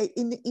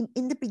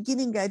the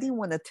beginning, I didn't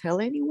want to tell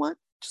anyone,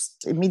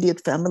 just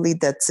immediate family,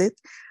 that's it.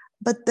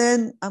 But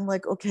then I'm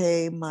like,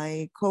 okay,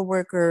 my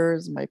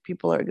coworkers, my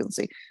people are going to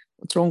say,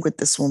 what's wrong with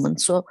this woman?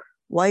 So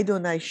why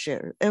don't I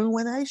share? And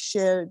when I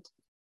shared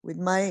with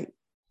my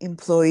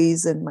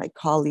employees and my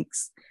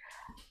colleagues,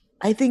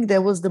 I think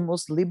that was the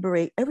most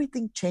liberating.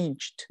 Everything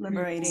changed.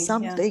 Liberating.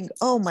 Something,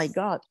 oh my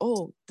God,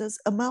 this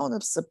amount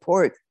of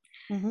support.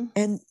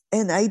 And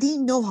I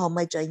didn't know how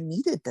much I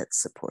needed that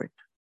support.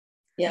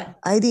 Yeah.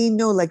 I didn't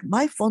know, like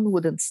my phone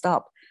wouldn't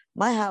stop.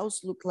 My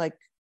house looked like,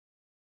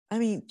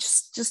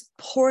 just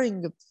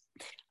pouring.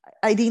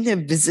 I didn't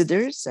have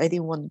visitors. I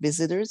didn't want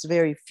visitors,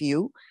 very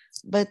few.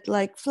 but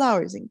like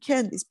flowers and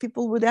candies.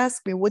 People would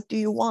ask me, what do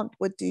you want?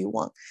 What do you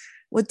want?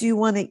 What do you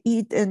want to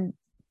eat? And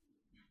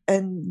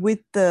with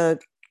the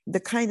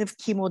kind of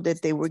chemo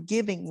that they were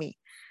giving me,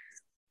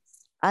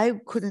 I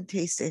couldn't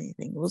taste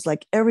anything. It was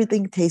like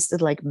everything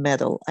tasted like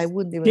metal. I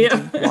wouldn't even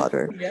drink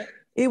water. Yeah.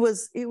 It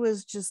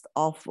was just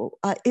awful.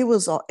 It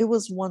was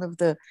one of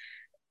the,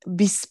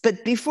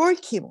 but before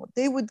chemo,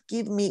 they would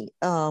give me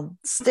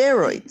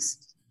steroids.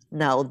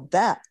 Now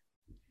that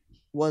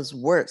was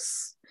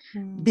worse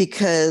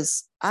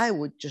because I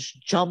would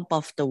just jump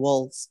off the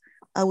walls.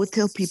 I would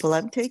tell people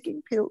I'm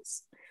taking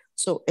pills.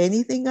 So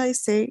anything I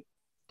say,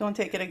 don't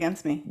take it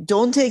against me.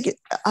 Don't take it.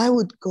 I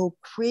would go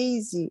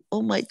crazy.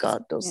 Oh my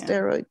God, those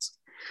steroids.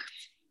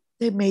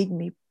 They made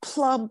me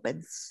plump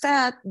and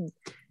fat. And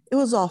it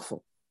was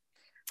awful.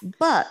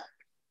 But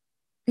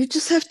you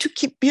just have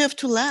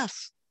to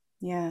laugh.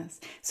 Yes.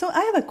 So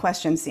I have a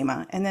question,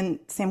 Sima, and then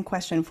same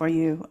question for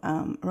you,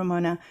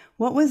 Ramona.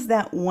 What was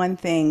that one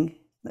thing?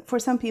 For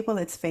some people,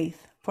 it's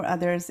faith. For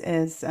others,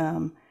 is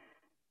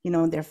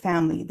their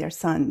family, their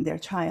son, their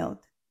child.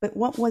 But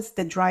what was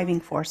the driving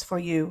force for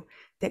you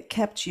that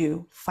kept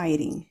you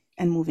fighting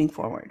and moving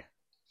forward?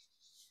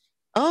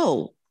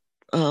 It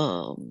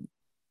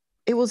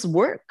was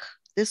work.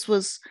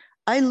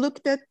 I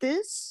looked at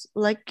this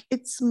like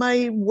it's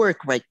my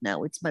work right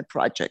now. It's my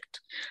project.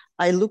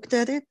 I looked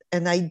at it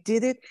and I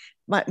did it.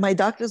 My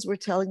doctors were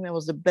telling me I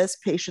was the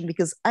best patient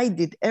because I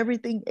did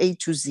everything A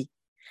to Z,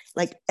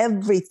 like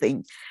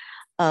everything,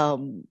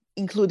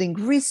 including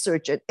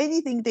research and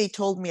anything they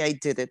told me, I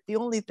did it. The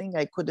only thing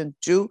I couldn't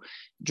do,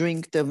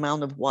 drink the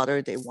amount of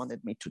water they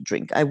wanted me to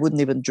drink. I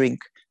wouldn't even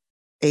drink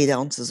 8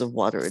 ounces of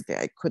water a day.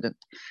 I couldn't.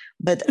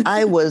 But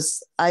I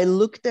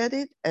looked at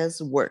it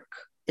as work.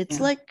 It's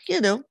like,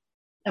 you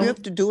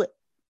have to do it.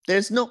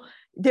 There's no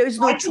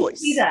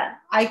choice.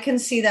 I can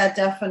see that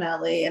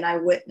definitely. And I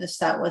witnessed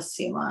that with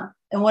Sima.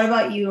 And what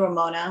about you,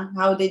 Ramona?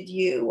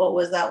 What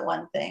was that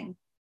one thing?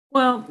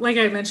 Well, like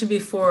I mentioned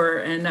before,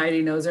 and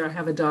Heidi knows her, I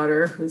have a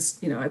daughter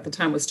who's, at the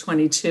time was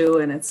 22,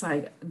 and it's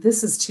like,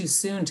 this is too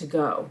soon to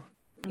go.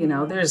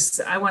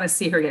 I want to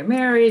see her get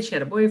married. She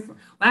had a boyfriend.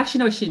 Well, actually,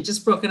 no, she had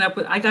just broken up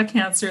I got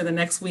cancer the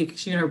next week.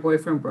 She and her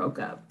boyfriend broke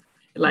up.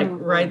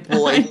 Right.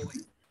 Boy.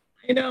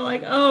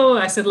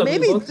 I said, look,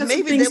 maybe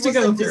things to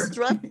go through.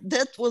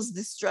 That was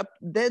disrupt.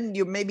 Then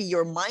maybe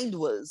your mind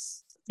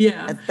was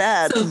at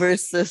that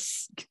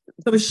versus.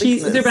 So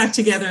they're back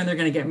together and they're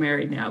going to get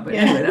married now. But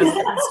anyway, that's a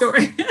different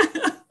story.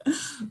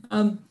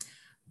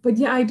 But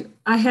yeah,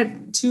 I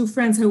had 2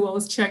 friends who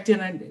always checked in.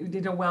 I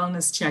did a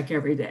wellness check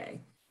every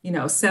day,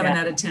 7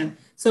 out of 10.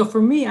 So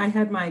for me, I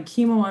had my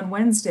chemo on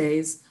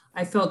Wednesdays.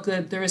 I felt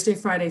good Thursday,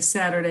 Friday,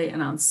 Saturday.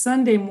 And on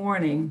Sunday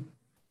morning,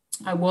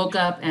 I woke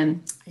up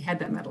and I had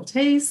that metal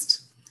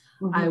taste.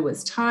 Mm-hmm. I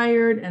was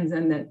tired. And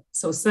then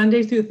so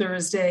Sunday through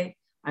Thursday,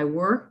 I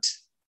worked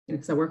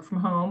because I work from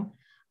home.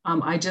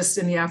 I just,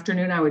 in the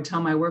afternoon, I would tell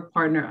my work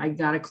partner, I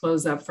got to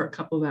close up for a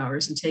couple of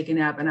hours and take a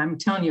nap. And I'm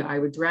telling you, I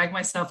would drag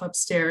myself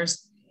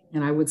upstairs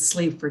and I would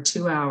sleep for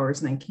 2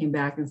 hours and then came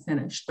back and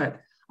finished.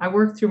 But I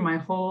worked through my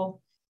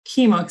whole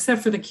chemo,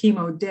 except for the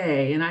chemo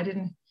day. And I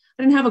didn't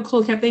have a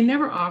cold cap. They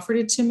never offered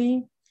it to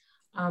me.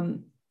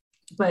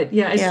 But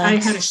I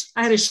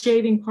had a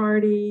shaving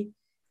party.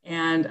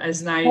 And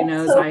as Nadia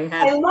knows, I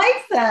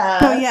like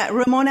that. Oh yeah,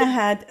 Ramona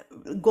had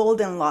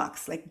golden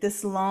locks, like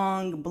this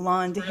long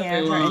blonde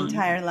hair her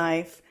entire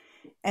life.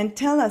 And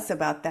tell us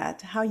about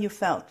that, how you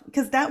felt,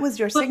 because that was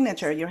your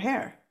signature, your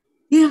hair.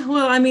 Yeah,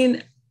 well,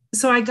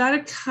 so I got a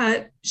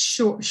cut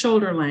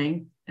shoulder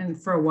length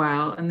and for a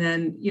while, and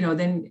then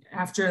then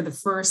after the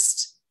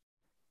first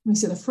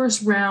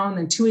round,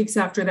 and 2 weeks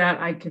after that,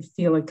 I could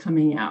feel it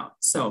coming out.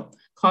 So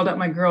called up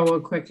my girl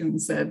real quick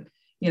and said,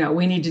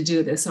 we need to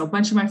do this. So a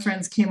bunch of my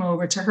friends came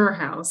over to her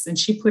house and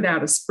she put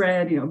out a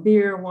spread,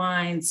 beer,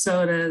 wine,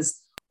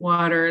 sodas,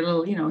 water, a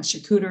little,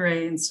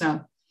 charcuterie and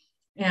stuff.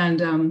 And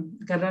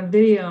got it on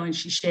video and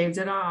she shaved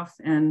it off.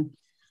 And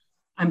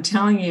I'm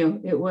telling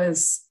you,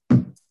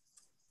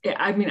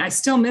 I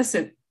still miss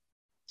it.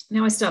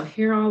 Now I still have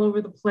hair all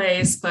over the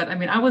place, but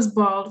I was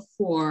bald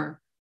for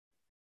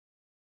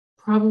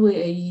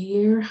probably a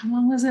year. How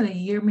long was it? A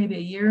year, maybe a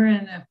year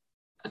and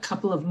a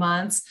couple of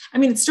months.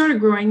 It started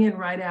growing in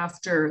right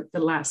after the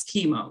last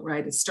chemo,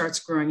 right? It starts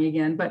growing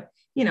again, but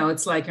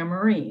it's like a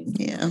Marine.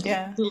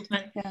 Yeah. Little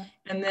tiny. Yeah.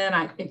 And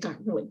then it got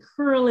really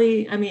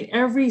curly.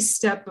 Every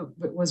step of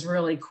it was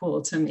really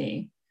cool to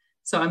me.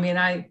 So, to me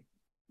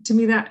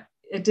that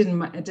it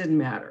didn't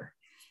matter.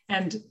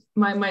 And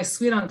my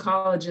sweet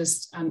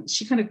oncologist,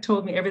 she kind of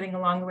told me everything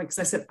along the way, because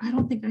I said, I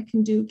don't think I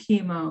can do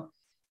chemo.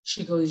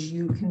 She goes,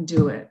 you can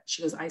do it.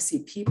 She goes, I see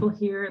people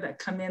here that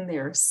come in,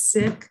 they're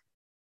sick,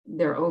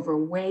 they're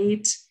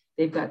overweight,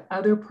 they've got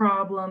other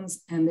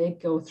problems, and they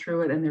go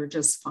through it and they're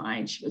just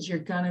fine. She goes, you're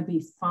gonna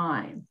be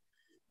fine.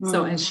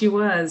 So, and she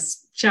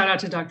was, shout out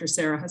to Dr.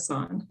 Sarah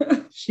Hassan.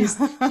 she's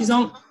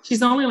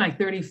only like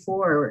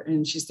 34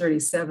 and she's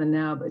 37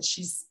 now, but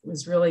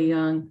was really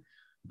young.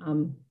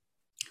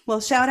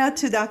 Well, shout out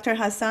to Dr.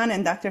 Hassan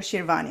and Dr.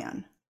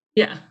 Shirvanian.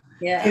 Yeah.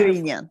 Yeah.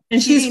 Iranian.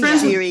 And she's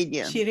friends with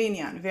Iranian.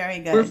 Shirinian, very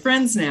good. We're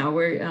friends now.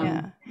 We're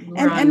Yeah. we're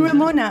And on-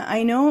 Ramona,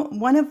 I know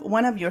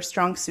one of your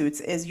strong suits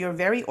is you're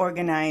very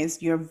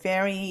organized, you're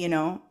very,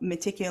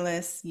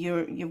 meticulous,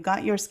 you've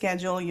got your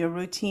schedule, your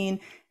routine.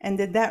 And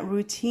did that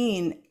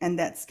routine and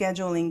that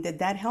scheduling, did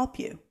that help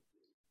you?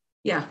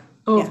 Yeah.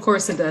 Oh, Yeah. of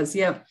course it does.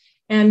 Yep.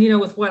 And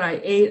with what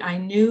I ate, I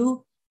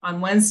knew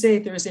on Wednesday,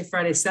 Thursday,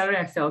 Friday, Saturday,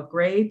 I felt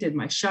great, did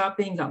my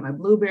shopping, got my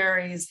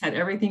blueberries, had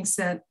everything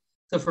set.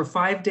 So for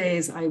 5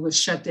 days, I was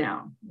shut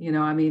down.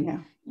 Yeah.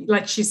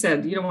 Like she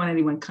said, you don't want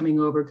anyone coming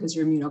over because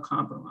you're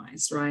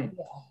immunocompromised, right?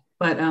 Yeah.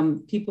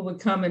 But people would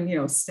come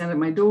and, stand at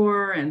my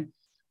door, and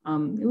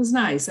it was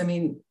nice. I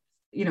mean,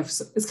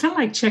 it's kind of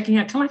like checking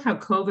out, kind of like how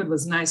COVID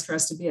was nice for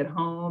us to be at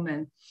home.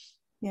 And,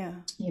 Yeah.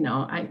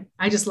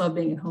 I just love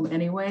being at home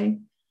anyway.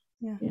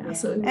 Yeah. Yeah.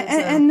 So it was,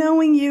 And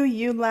knowing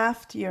you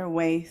laughed your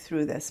way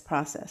through this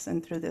process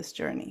and through this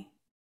journey.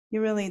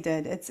 You really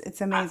did.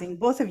 It's amazing.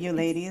 Both of you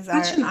ladies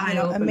are such an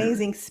eye-opener.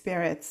 amazing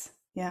spirits.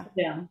 Yeah.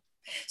 Yeah.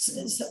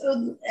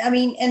 So I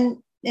mean,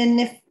 and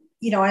if,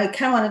 I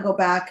kind of want to go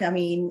back, I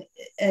mean,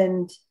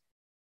 and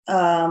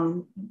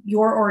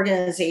your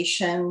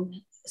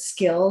organization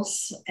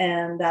skills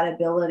and that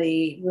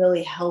ability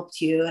really helped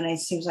you. And it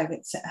seems like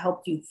it's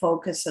helped you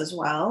focus as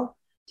well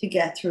to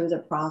get through the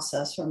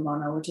process,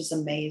 Ramona, which is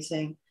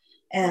amazing.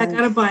 And I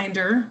got a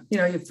binder.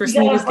 First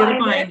You thing got you a just get a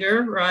binder?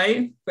 binder,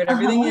 right? Put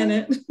everything in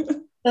it.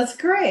 that's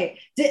great.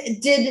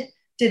 Did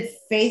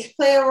faith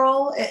play a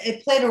role?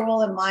 It played a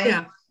role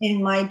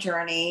in my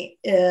journey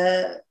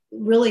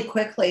really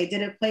quickly.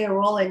 Did it play a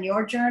role in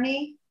your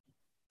journey?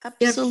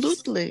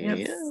 Absolutely. Yep.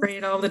 Yeah.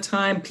 Prayed all the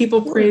time.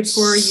 People prayed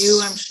for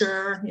you, I'm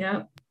sure.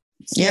 Yeah.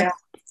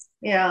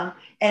 Yeah.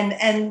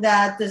 And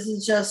that this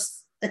is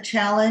just a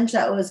challenge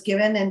that was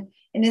given, and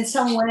in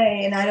some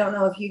way, and I don't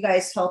know if you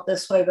guys felt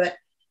this way, but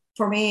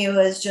for me, it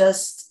was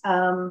just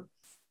I'm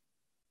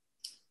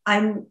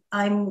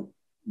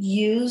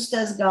used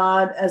as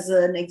God as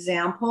an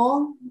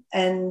example,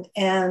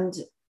 and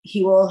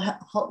he will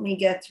help me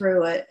get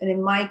through it. And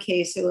in my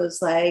case, it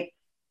was like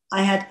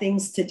I had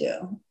things to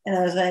do, and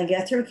I was going to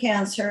get through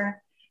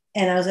cancer,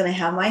 and I was going to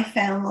have my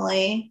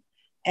family,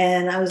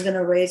 and I was going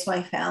to raise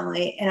my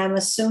family. And I'm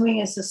assuming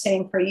it's the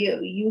same for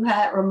you. You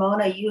had,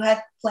 Ramona, you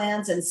had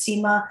plans, and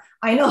Sima,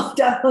 I know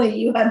definitely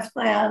you had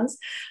plans.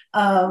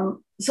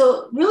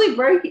 So really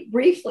very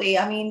briefly,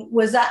 I mean,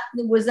 was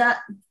that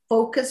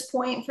focus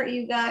point for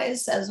you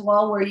guys as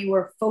well, where you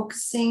were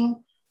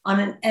focusing on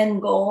an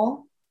end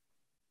goal?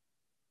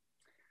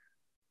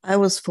 I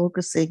was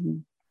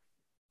focusing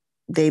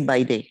day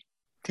by day,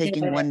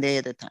 taking one day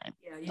at a time.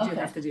 Yeah, you do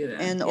have to do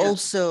that. And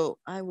also,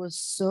 I was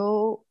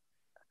so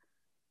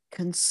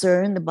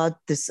concerned about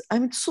this.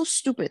 I'm so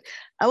stupid.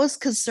 I was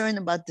concerned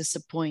about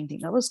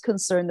disappointing. I was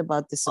concerned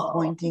about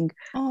disappointing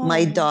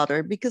my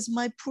daughter, because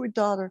my poor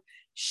daughter,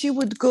 she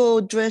would go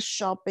dress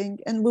shopping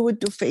and we would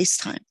do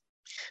FaceTime.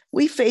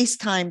 We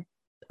FaceTime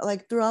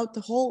like throughout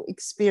the whole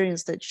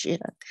experience that she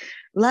had.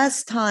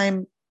 Last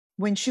time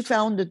when she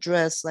found the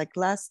dress,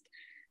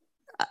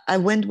 I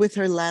went with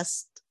her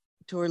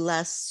to her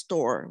last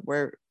store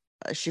where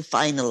she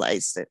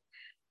finalized it.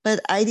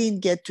 But I didn't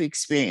get to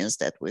experience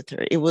that with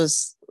her. It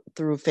was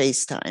through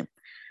FaceTime.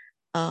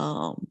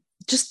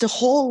 Just the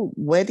whole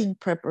wedding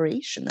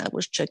preparation, I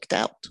was checked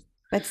out.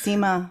 But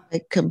Sima,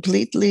 I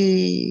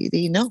completely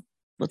didn't know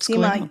what's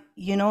going on.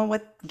 You know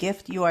what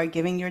gift you are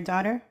giving your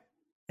daughter?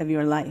 Of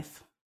your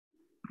life.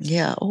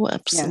 Yeah. Oh,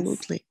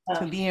 absolutely. Yes.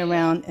 To be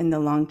around in the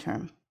long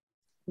term.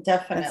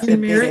 Definitely.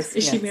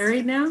 Is she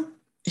married now?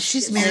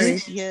 She's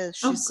married. Yes,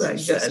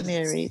 she's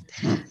married.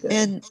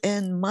 Good.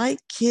 And my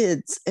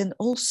kids, and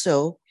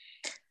also,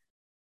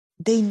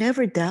 they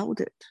never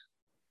doubted.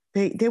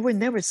 They were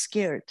never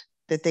scared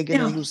that they're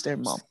gonna lose their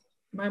mom.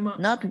 My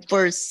mom. Not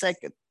for a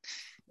second.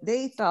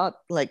 They thought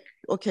like,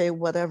 okay,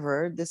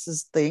 whatever, this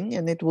is thing,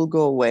 and it will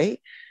go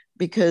away,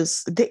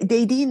 because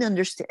they didn't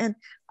understand. And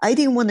I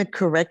didn't want to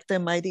correct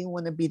them. I didn't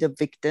want to be the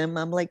victim.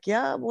 I'm like,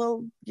 yeah,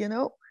 well,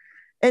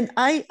 and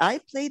I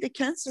play the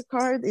cancer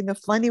card in a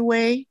funny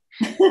way,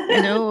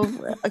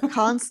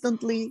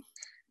 constantly.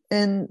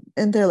 And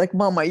they're like,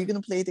 Mom, are you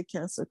going to play the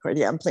cancer card?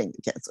 Yeah, I'm playing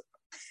the cancer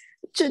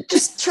card.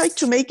 Just try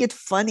to make it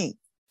funny,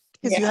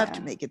 because you have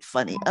to make it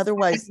funny.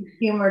 Otherwise,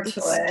 humor to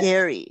it's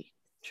scary.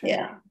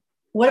 Yeah.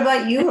 What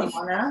about you,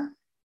 Ramona?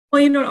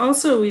 Well,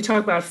 also we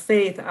talk about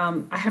faith.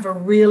 I have a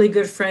really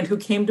good friend who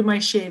came to my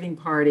shaving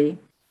party.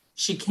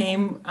 She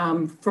came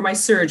for my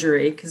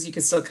surgery, because you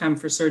could still come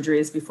for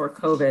surgeries before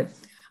COVID.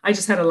 I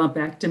just had a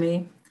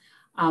lumpectomy.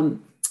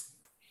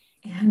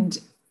 And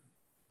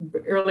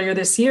earlier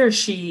this year,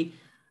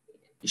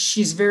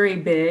 she's very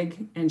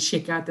big, and she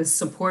got this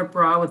support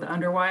bra with the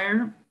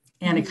underwire,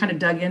 and it kind of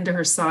dug into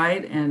her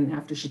side. And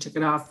after she took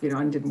it off,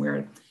 and didn't wear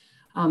it,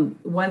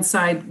 one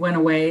side went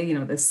away,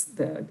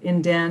 the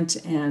indent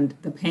and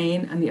the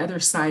pain, and the other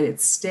side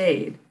it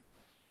stayed.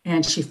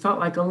 And she felt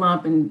like a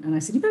lump. And I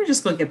said, you better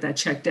just go get that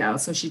checked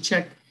out. So she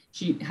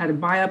had a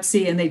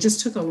biopsy, and they just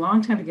took a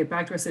long time to get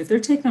back to her. I said, if they're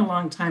taking a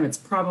long time, it's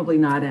probably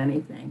not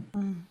anything.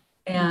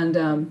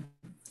 And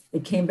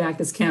It came back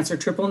as cancer,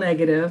 triple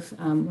negative,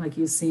 like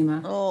you,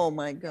 Sima. Oh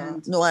my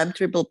God. No, I'm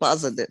triple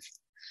positive.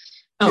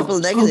 Oh, Triple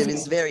negative okay.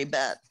 is very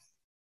bad.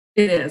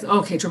 It is.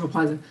 Okay, triple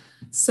positive.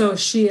 So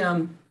she's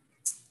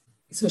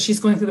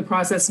going through the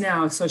process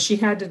now. So she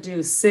had to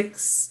do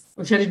 6,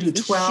 or she had to do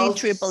 12. Is she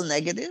triple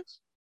negative?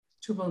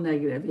 Triple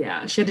negative,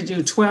 yeah. She had to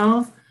do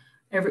 12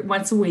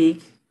 once a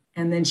week.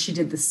 And then she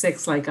did the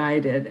 6 like I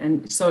did.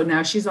 And so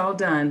now she's all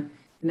done.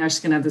 And now she's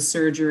going to have the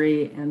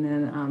surgery and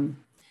then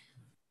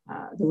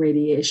the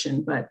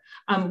radiation. But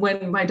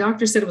when my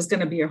doctor said it was going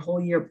to be a whole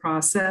year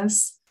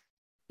process,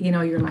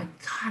 you're like,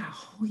 God, a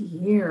whole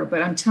year.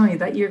 But I'm telling you,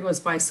 that year goes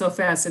by so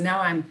fast. And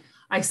now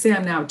I say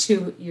I'm now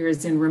 2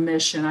 years in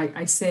remission.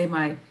 I say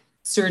my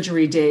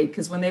surgery date,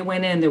 because when they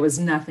went in, there was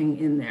nothing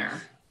in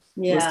there.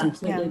 Yeah. It was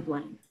completely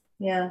blank.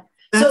 Yeah.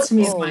 That to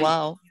me is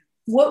wow.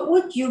 What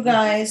would you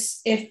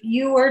guys, if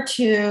you were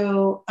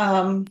to,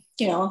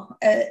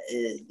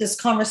 this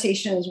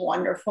conversation is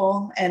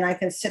wonderful and I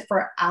can sit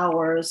for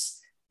hours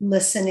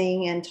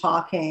listening and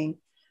talking.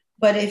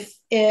 But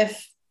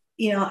if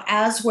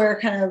as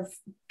we're kind of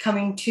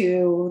coming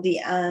to the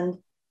end,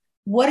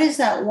 what is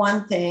that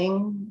one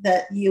thing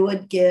that you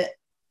would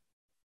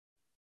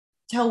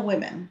tell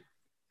women?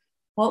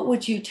 What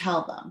would you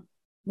tell them?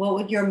 What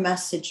would your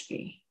message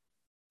be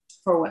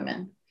for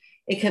women?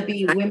 It could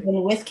be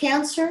women with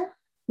cancer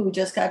who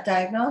just got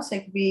diagnosed.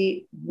 It could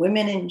be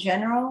women in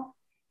general.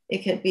 It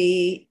could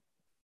be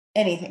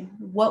anything.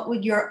 What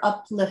would your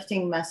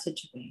uplifting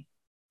message be?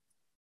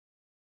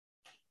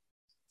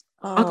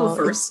 I'll go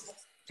first.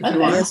 Okay.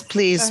 Yes,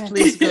 please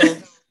go.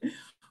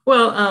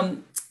 Well,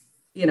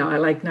 I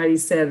like Nadi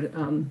said,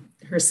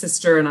 her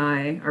sister and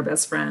I are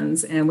best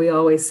friends, and we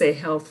always say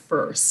health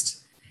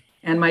first.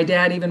 And my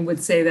dad even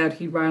would say that.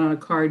 He'd write on a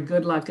card,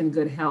 good luck and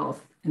good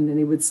health. And then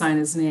he would sign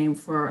his name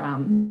for,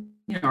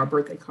 our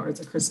birthday cards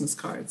or Christmas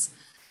cards.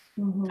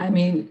 Mm-hmm. I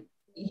mean,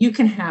 you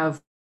can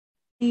have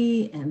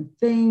money and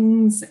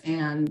things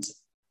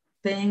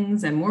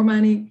and more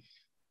money.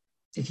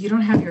 If you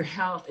don't have your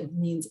health, it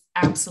means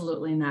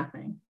absolutely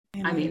nothing.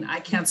 Mm-hmm. I mean,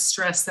 I can't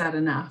stress that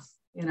enough.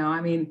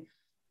 I went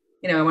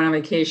on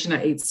vacation,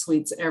 I ate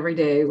sweets every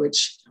day,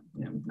 which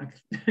I'm not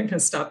going to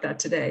stop that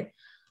today.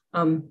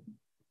 But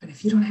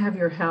if you don't have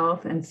your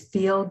health and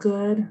feel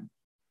good,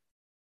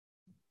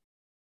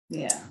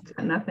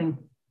 got nothing.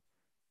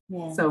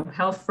 Yeah. So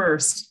health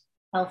first.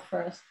 Health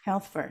first.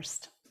 Health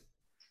first.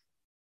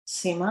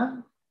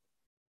 Sima?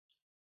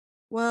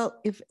 Well,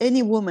 if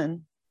any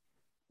woman,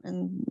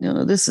 and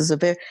this is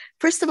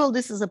first of all,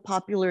 this is a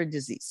popular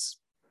disease.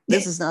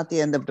 This is not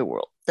the end of the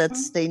world.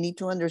 They need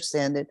to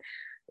understand it.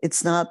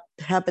 It's not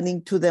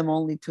happening to them,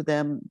 only to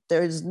them.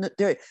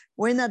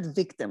 We're not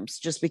victims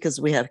just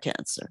because we have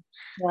cancer.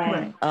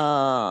 Right.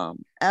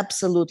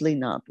 Absolutely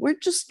not. We're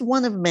just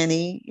one of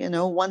many.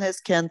 One has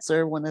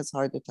cancer, one has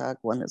heart attack,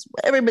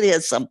 everybody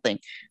has something.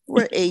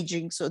 We're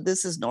aging, so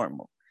this is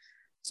normal.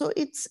 So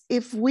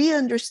if we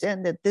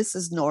understand that this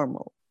is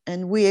normal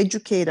and we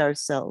educate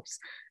ourselves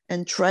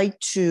and try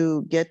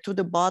to get to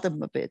the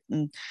bottom of it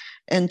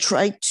and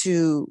try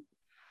to.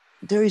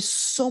 There is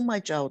so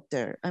much out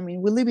there. I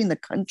mean, we live in a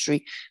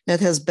country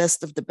that has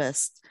best of the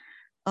best.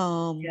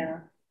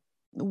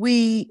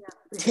 We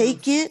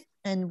take it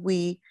and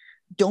we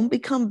don't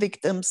become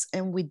victims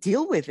and we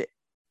deal with it.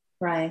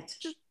 Right.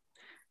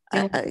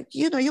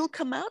 You'll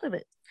come out of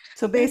it.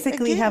 So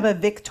basically have a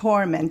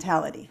victor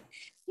mentality.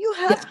 You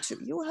have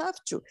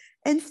to.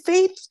 And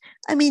faith,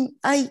 I mean,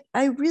 I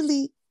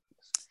really,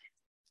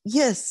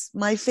 yes,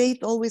 my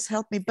faith always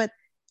helped me, but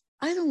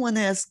I don't want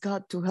to ask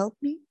God to help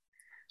me.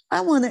 I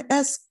want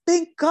to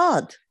thank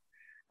God.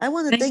 I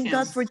want to thank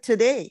God for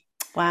today.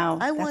 Wow.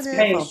 I want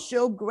to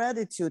show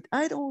gratitude.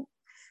 I don't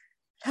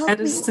help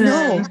Medicine, me.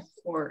 No.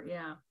 For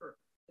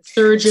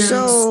surgeons,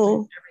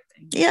 so,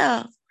 everything.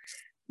 Yeah.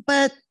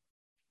 But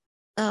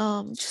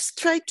just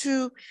try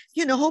to,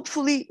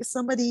 hopefully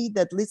somebody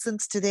that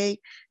listens today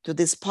to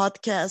this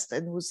podcast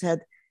and who's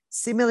had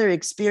similar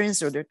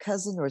experience, or their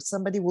cousin or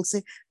somebody will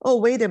say, oh,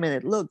 wait a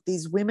minute, look,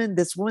 this woman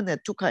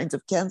had 2 kinds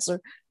of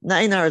cancer,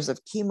 9 hours of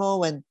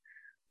chemo, and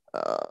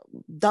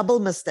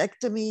double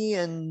mastectomy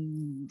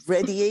and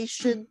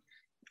radiation.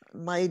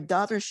 My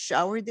daughter's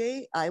shower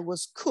day, I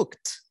was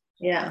cooked.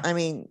 Yeah. I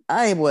mean,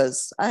 I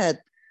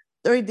had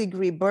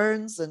 30-degree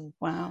burns, and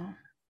wow.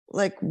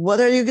 Like,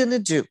 what are you going to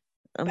do?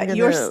 But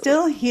you're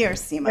still here,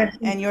 Sima,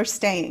 and you're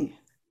staying.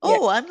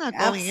 Oh, I'm not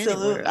going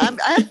anywhere. I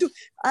have to.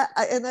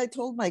 And I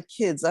told my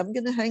kids, I'm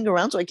going to hang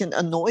around so I can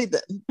annoy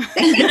them.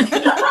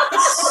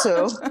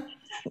 So,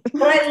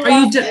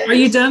 are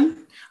you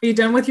done? Are you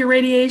done with your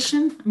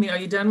radiation? I mean, are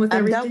you done with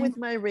everything? I'm done with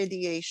my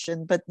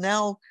radiation, but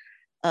now,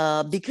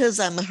 because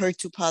I'm a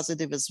HER2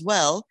 positive as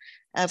well,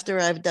 after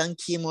I've done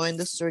chemo and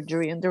the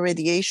surgery and the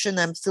radiation,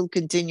 I'm still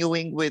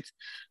continuing with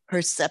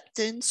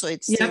Herceptin. So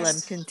it's still,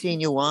 I'm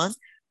continuing.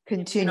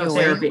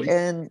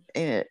 And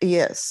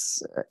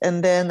yes.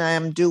 And then I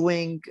am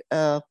doing,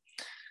 I'm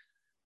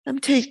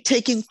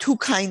taking 2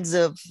 kinds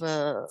of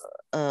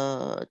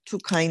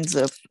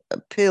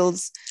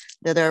pills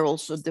that are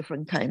also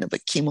different kind of a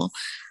chemo.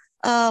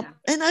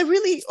 And I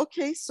really,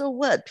 okay, so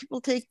what?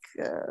 People take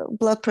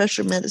blood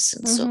pressure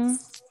medicine. Mm-hmm.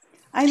 So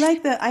I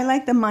like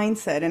the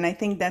mindset, and I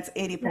think that's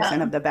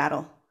 80% of the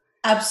battle.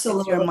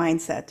 Absolutely. It's your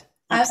mindset.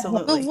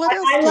 Absolutely. so what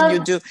else can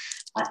you do?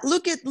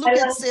 Look at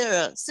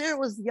Sarah. Sarah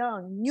was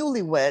young,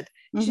 newlywed.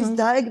 She's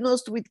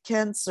diagnosed with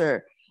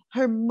cancer.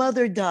 Her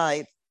mother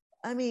died.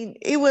 I mean,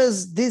 it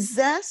was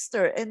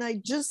disaster. And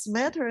I just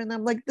met her and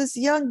I'm like, this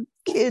young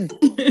kid,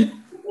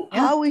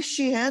 how is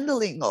she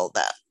handling all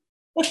that?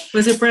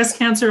 Was it breast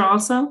cancer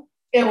also?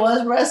 It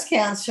was breast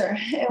cancer.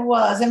 It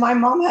was. And my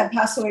mom had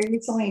passed away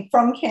recently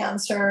from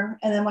cancer.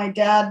 And then my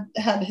dad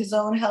had his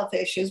own health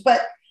issues.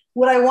 But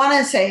what I want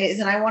to say is,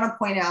 and I want to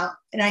point out,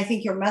 and I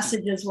think your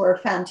messages were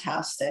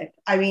fantastic.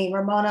 I mean,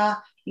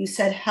 Ramona, you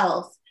said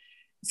health.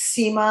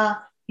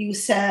 Sima, you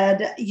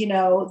said, you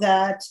know,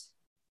 that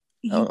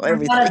you are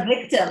not a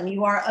victim,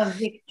 you are a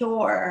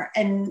victor.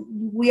 And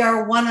we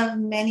are one of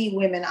many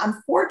women,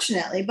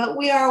 unfortunately, but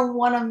we are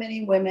one of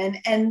many women,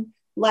 and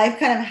life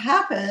kind of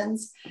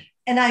happens.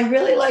 And I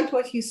really liked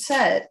what you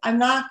said. I'm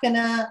going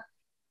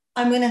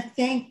to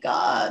thank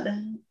God.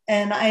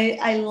 And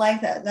I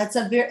like that. That's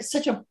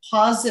such a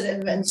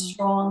positive and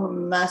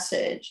strong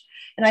message.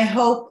 And I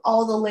hope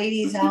all the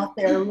ladies out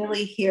there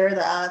really hear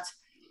that.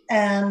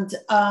 And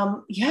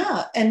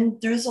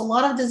and there's a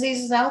lot of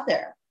diseases out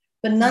there,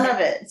 but none of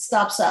it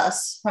stops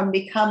us from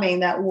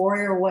becoming that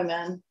warrior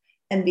women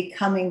and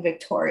becoming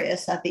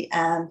victorious at the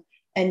end.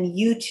 And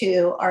you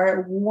two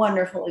are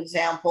wonderful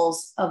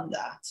examples of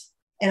that.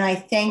 And I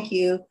thank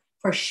you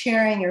for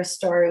sharing your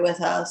story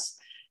with us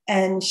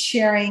and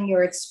sharing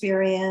your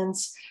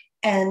experience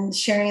and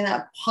sharing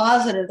that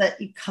positive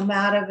that you come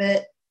out of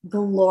it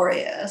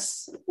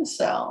glorious.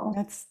 So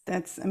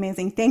that's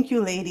amazing. Thank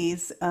you,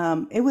 ladies.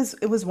 It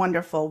was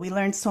wonderful. We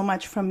learned so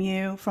much from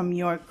you, from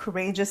your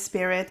courageous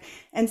spirit.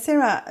 And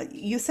Sarah,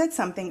 you said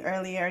something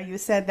earlier. You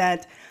said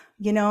that,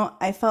 you know,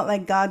 I felt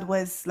like God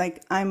was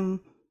like, I'm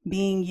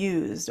being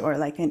used, or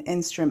like an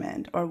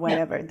instrument or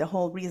whatever, the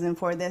whole reason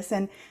for this.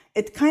 And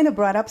it kind of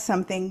brought up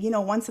something, you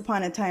know, once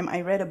upon a time,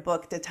 I read a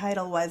book, the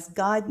title was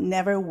God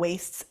Never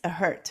Wastes a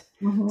Hurt.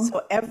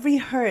 So every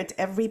hurt,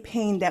 every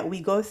pain that we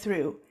go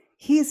through,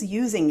 He's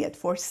using it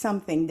for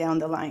something down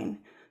the line.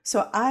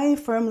 So I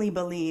firmly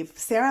believe,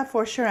 Sarah,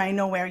 for sure, I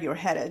know where you're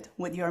headed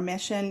with your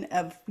mission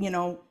of, you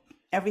know,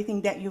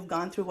 everything that you've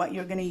gone through, what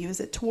you're going to use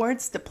it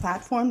towards. The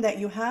platform that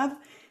you have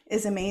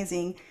is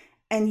amazing.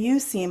 And you,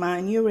 Sima,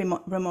 and you,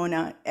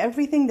 Ramona,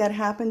 everything that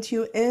happened to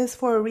you is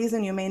for a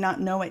reason. You may not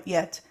know it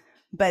yet,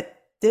 but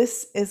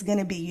this is going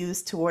to be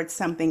used towards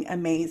something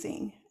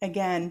amazing.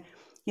 Again,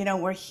 you know,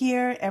 we're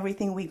here.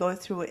 Everything we go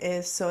through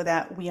is so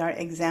that we are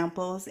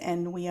examples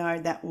and we are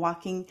that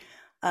walking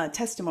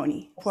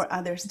testimony for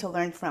others to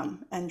learn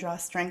from and draw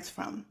strength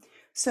from.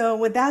 So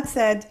with that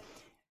said,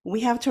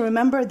 we have to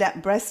remember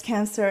that breast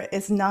cancer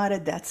is not a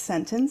death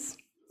sentence.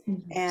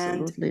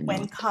 And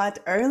when caught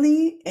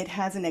early, it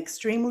has an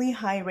extremely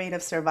high rate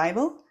of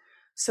survival.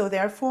 So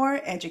therefore,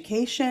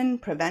 education,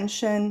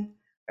 prevention,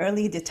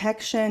 early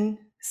detection,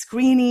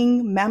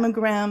 screening,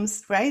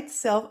 mammograms, right?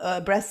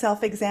 Breast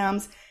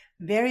self-exams,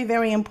 very,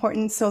 very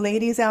important. So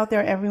ladies out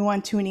there,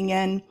 everyone tuning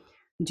in,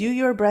 do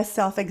your breast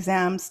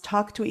self-exams,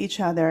 talk to each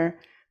other,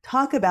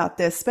 talk about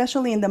this,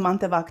 especially in the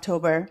month of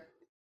October,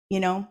 you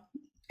know,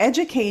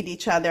 educate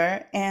each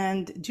other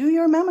and do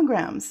your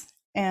mammograms.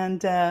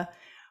 And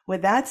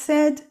with that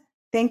said,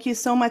 thank you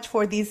so much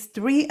for these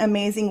three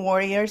amazing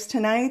warriors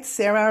tonight,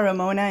 Sarah,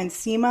 Ramona, and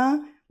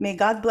Sima. May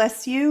God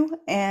bless you,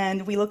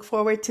 and we look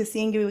forward to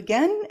seeing you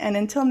again. And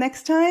until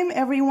next time,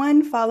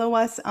 everyone, follow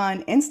us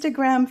on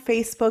Instagram,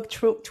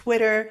 Facebook,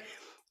 Twitter,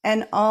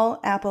 and all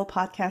Apple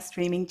Podcast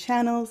streaming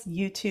channels,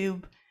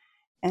 YouTube,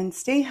 and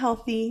stay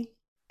healthy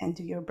and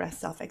do your breast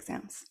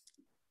self-exams.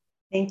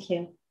 Thank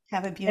you.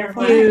 Have a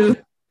beautiful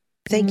night.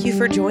 Thank you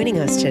for joining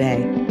us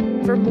today.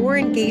 For more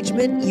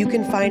engagement, you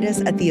can find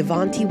us at The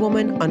Avanti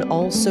Woman on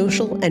all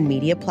social and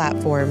media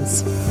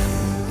platforms.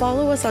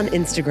 Follow us on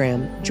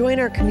Instagram, join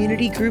our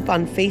community group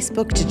on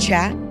Facebook to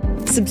chat,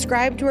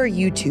 subscribe to our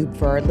YouTube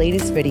for our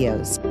latest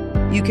videos.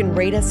 You can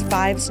rate us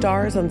 5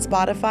 stars on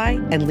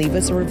Spotify and leave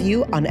us a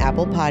review on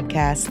Apple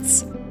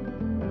Podcasts.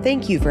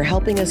 Thank you for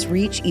helping us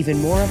reach even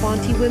more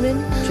Avanti women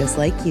just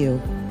like you.